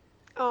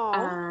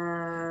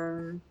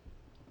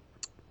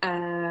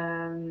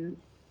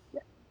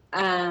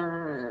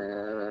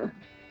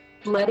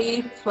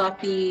 Bloody,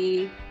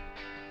 fluffy.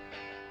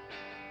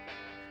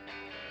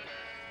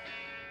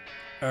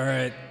 All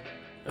right.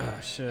 Oh,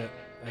 shit.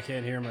 I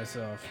can't hear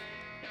myself.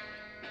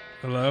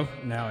 Hello?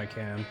 Now I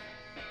can.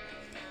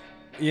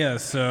 Yeah,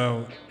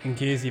 so in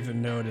case you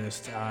haven't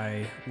noticed,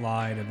 I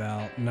lied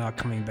about not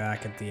coming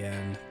back at the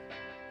end.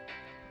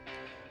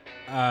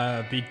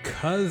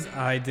 Because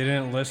I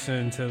didn't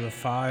listen to the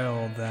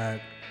file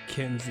that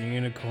Kittens the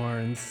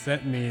Unicorn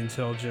sent me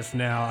until just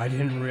now, I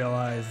didn't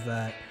realize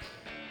that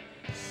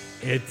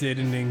it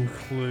didn't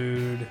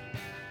include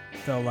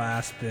the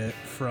last bit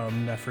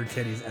from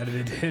Nefertiti's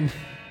edited in.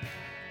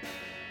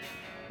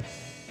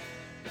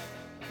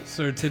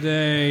 So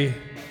today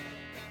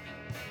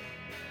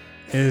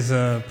is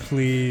a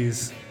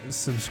please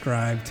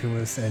subscribe to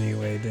us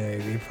anyway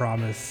day. We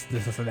promise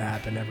this doesn't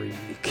happen every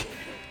week.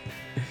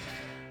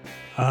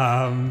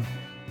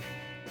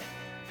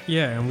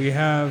 Yeah, and we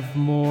have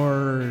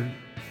more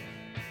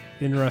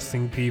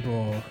interesting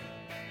people.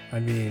 I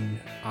mean,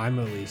 I'm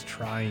at least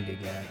trying to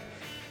get.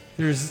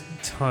 There's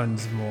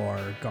tons more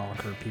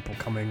Gawker people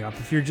coming up.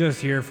 If you're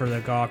just here for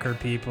the Gawker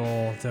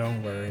people,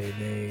 don't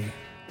worry.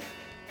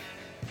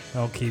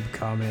 They'll keep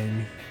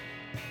coming.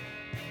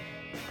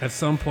 At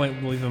some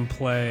point, we'll even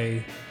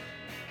play,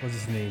 what's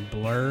his name,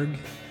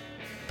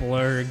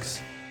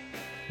 Blurg's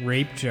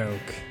rape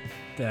joke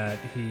that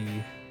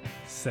he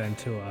sent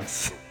to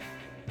us.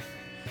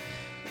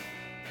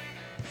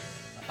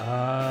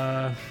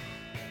 I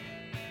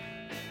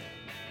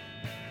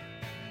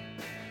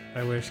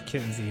wish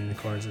Kittens and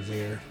Unicorns was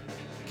here,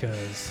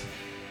 because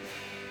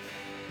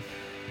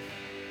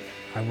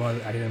I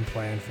didn't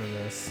plan for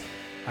this.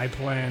 I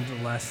planned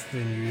less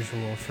than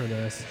usual for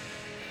this.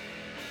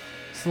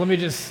 So let me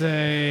just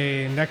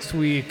say, next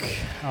week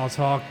I'll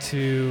talk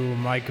to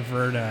Mike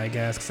Verda, I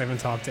guess, because I haven't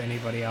talked to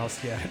anybody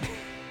else yet.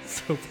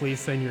 So please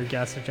send your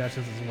guest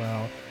suggestions as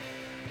well.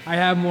 I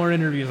have more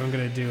interviews I'm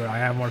going to do. I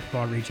have more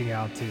people I'm reaching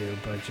out to,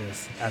 but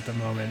just at the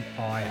moment,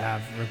 all I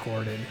have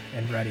recorded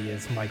and ready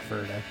is Mike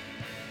Verda,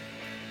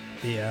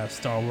 the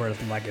Star Wars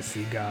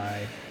Legacy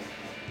guy.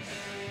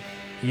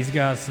 He's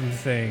got some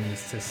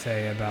things to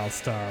say about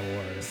Star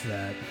Wars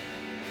that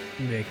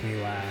make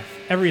me laugh.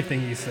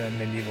 Everything he said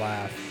made me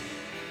laugh,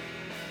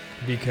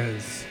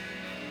 because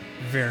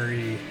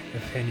very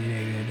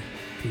opinionated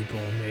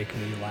people make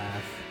me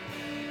laugh.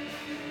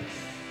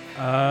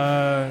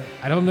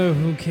 I don't know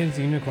who Kids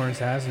Unicorns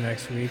has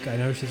next week. I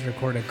know she's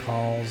recorded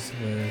calls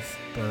with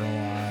Burl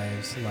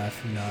Ives,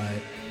 Left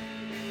Nut,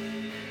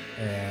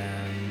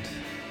 and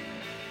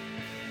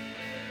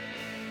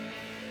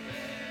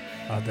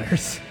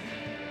others.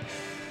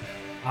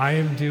 I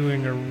am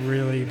doing a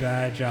really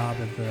bad job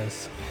at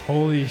this.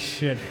 Holy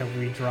shit, have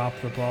we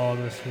dropped the ball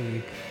this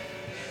week.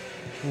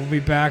 We'll be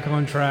back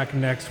on track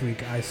next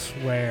week, I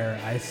swear.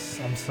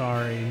 I'm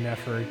sorry,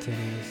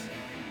 Nefertitties.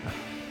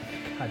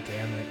 God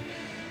damn it.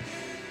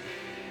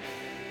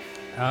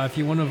 If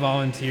you want to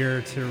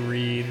volunteer to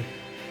read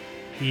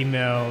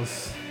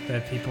emails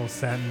that people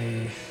sent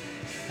me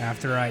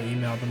after I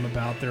emailed them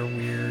about their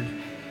weird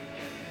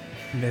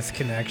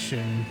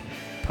misconnection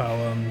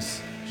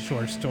poems,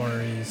 short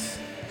stories,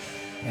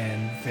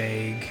 and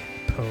vague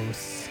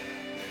posts,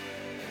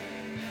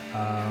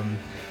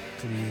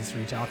 please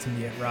reach out to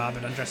me at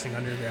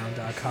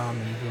rob@undressingunderground.com,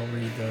 and we'll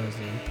read those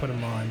and put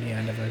them on the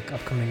end of an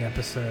upcoming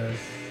episode.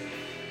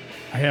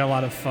 I had a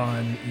lot of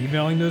fun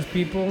emailing those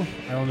people.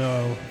 I don't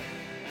know.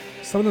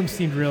 Some of them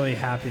seemed really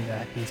happy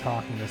to be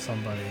talking to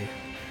somebody.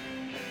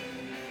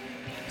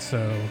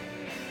 So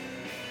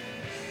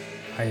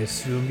I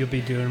assume you'll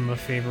be doing them a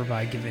favor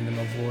by giving them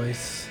a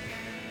voice.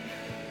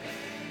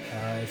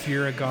 If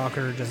you're a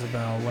Gawker,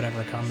 Jezebel,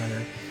 whatever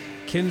commenter,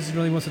 Kins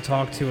really wants to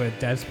talk to a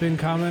Deadspin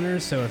commenter,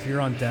 so if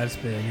you're on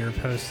Deadspin and you're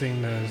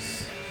posting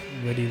those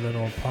witty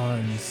little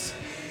puns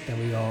that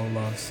we all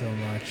love so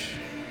much,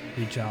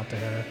 reach out to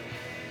her.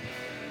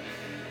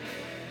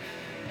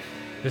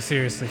 But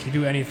seriously, if you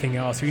do anything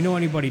else, or you know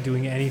anybody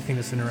doing anything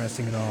that's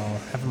interesting at all,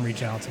 have them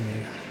reach out to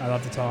me. I'd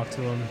love to talk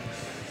to them.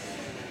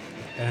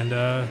 And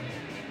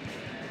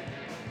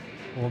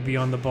we'll be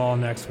on the ball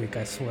next week,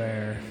 I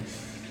swear.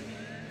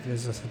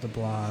 Visit us at the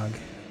blog,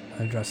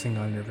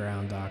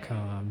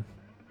 undressingunderground.com.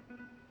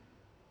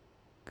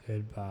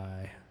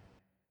 Goodbye.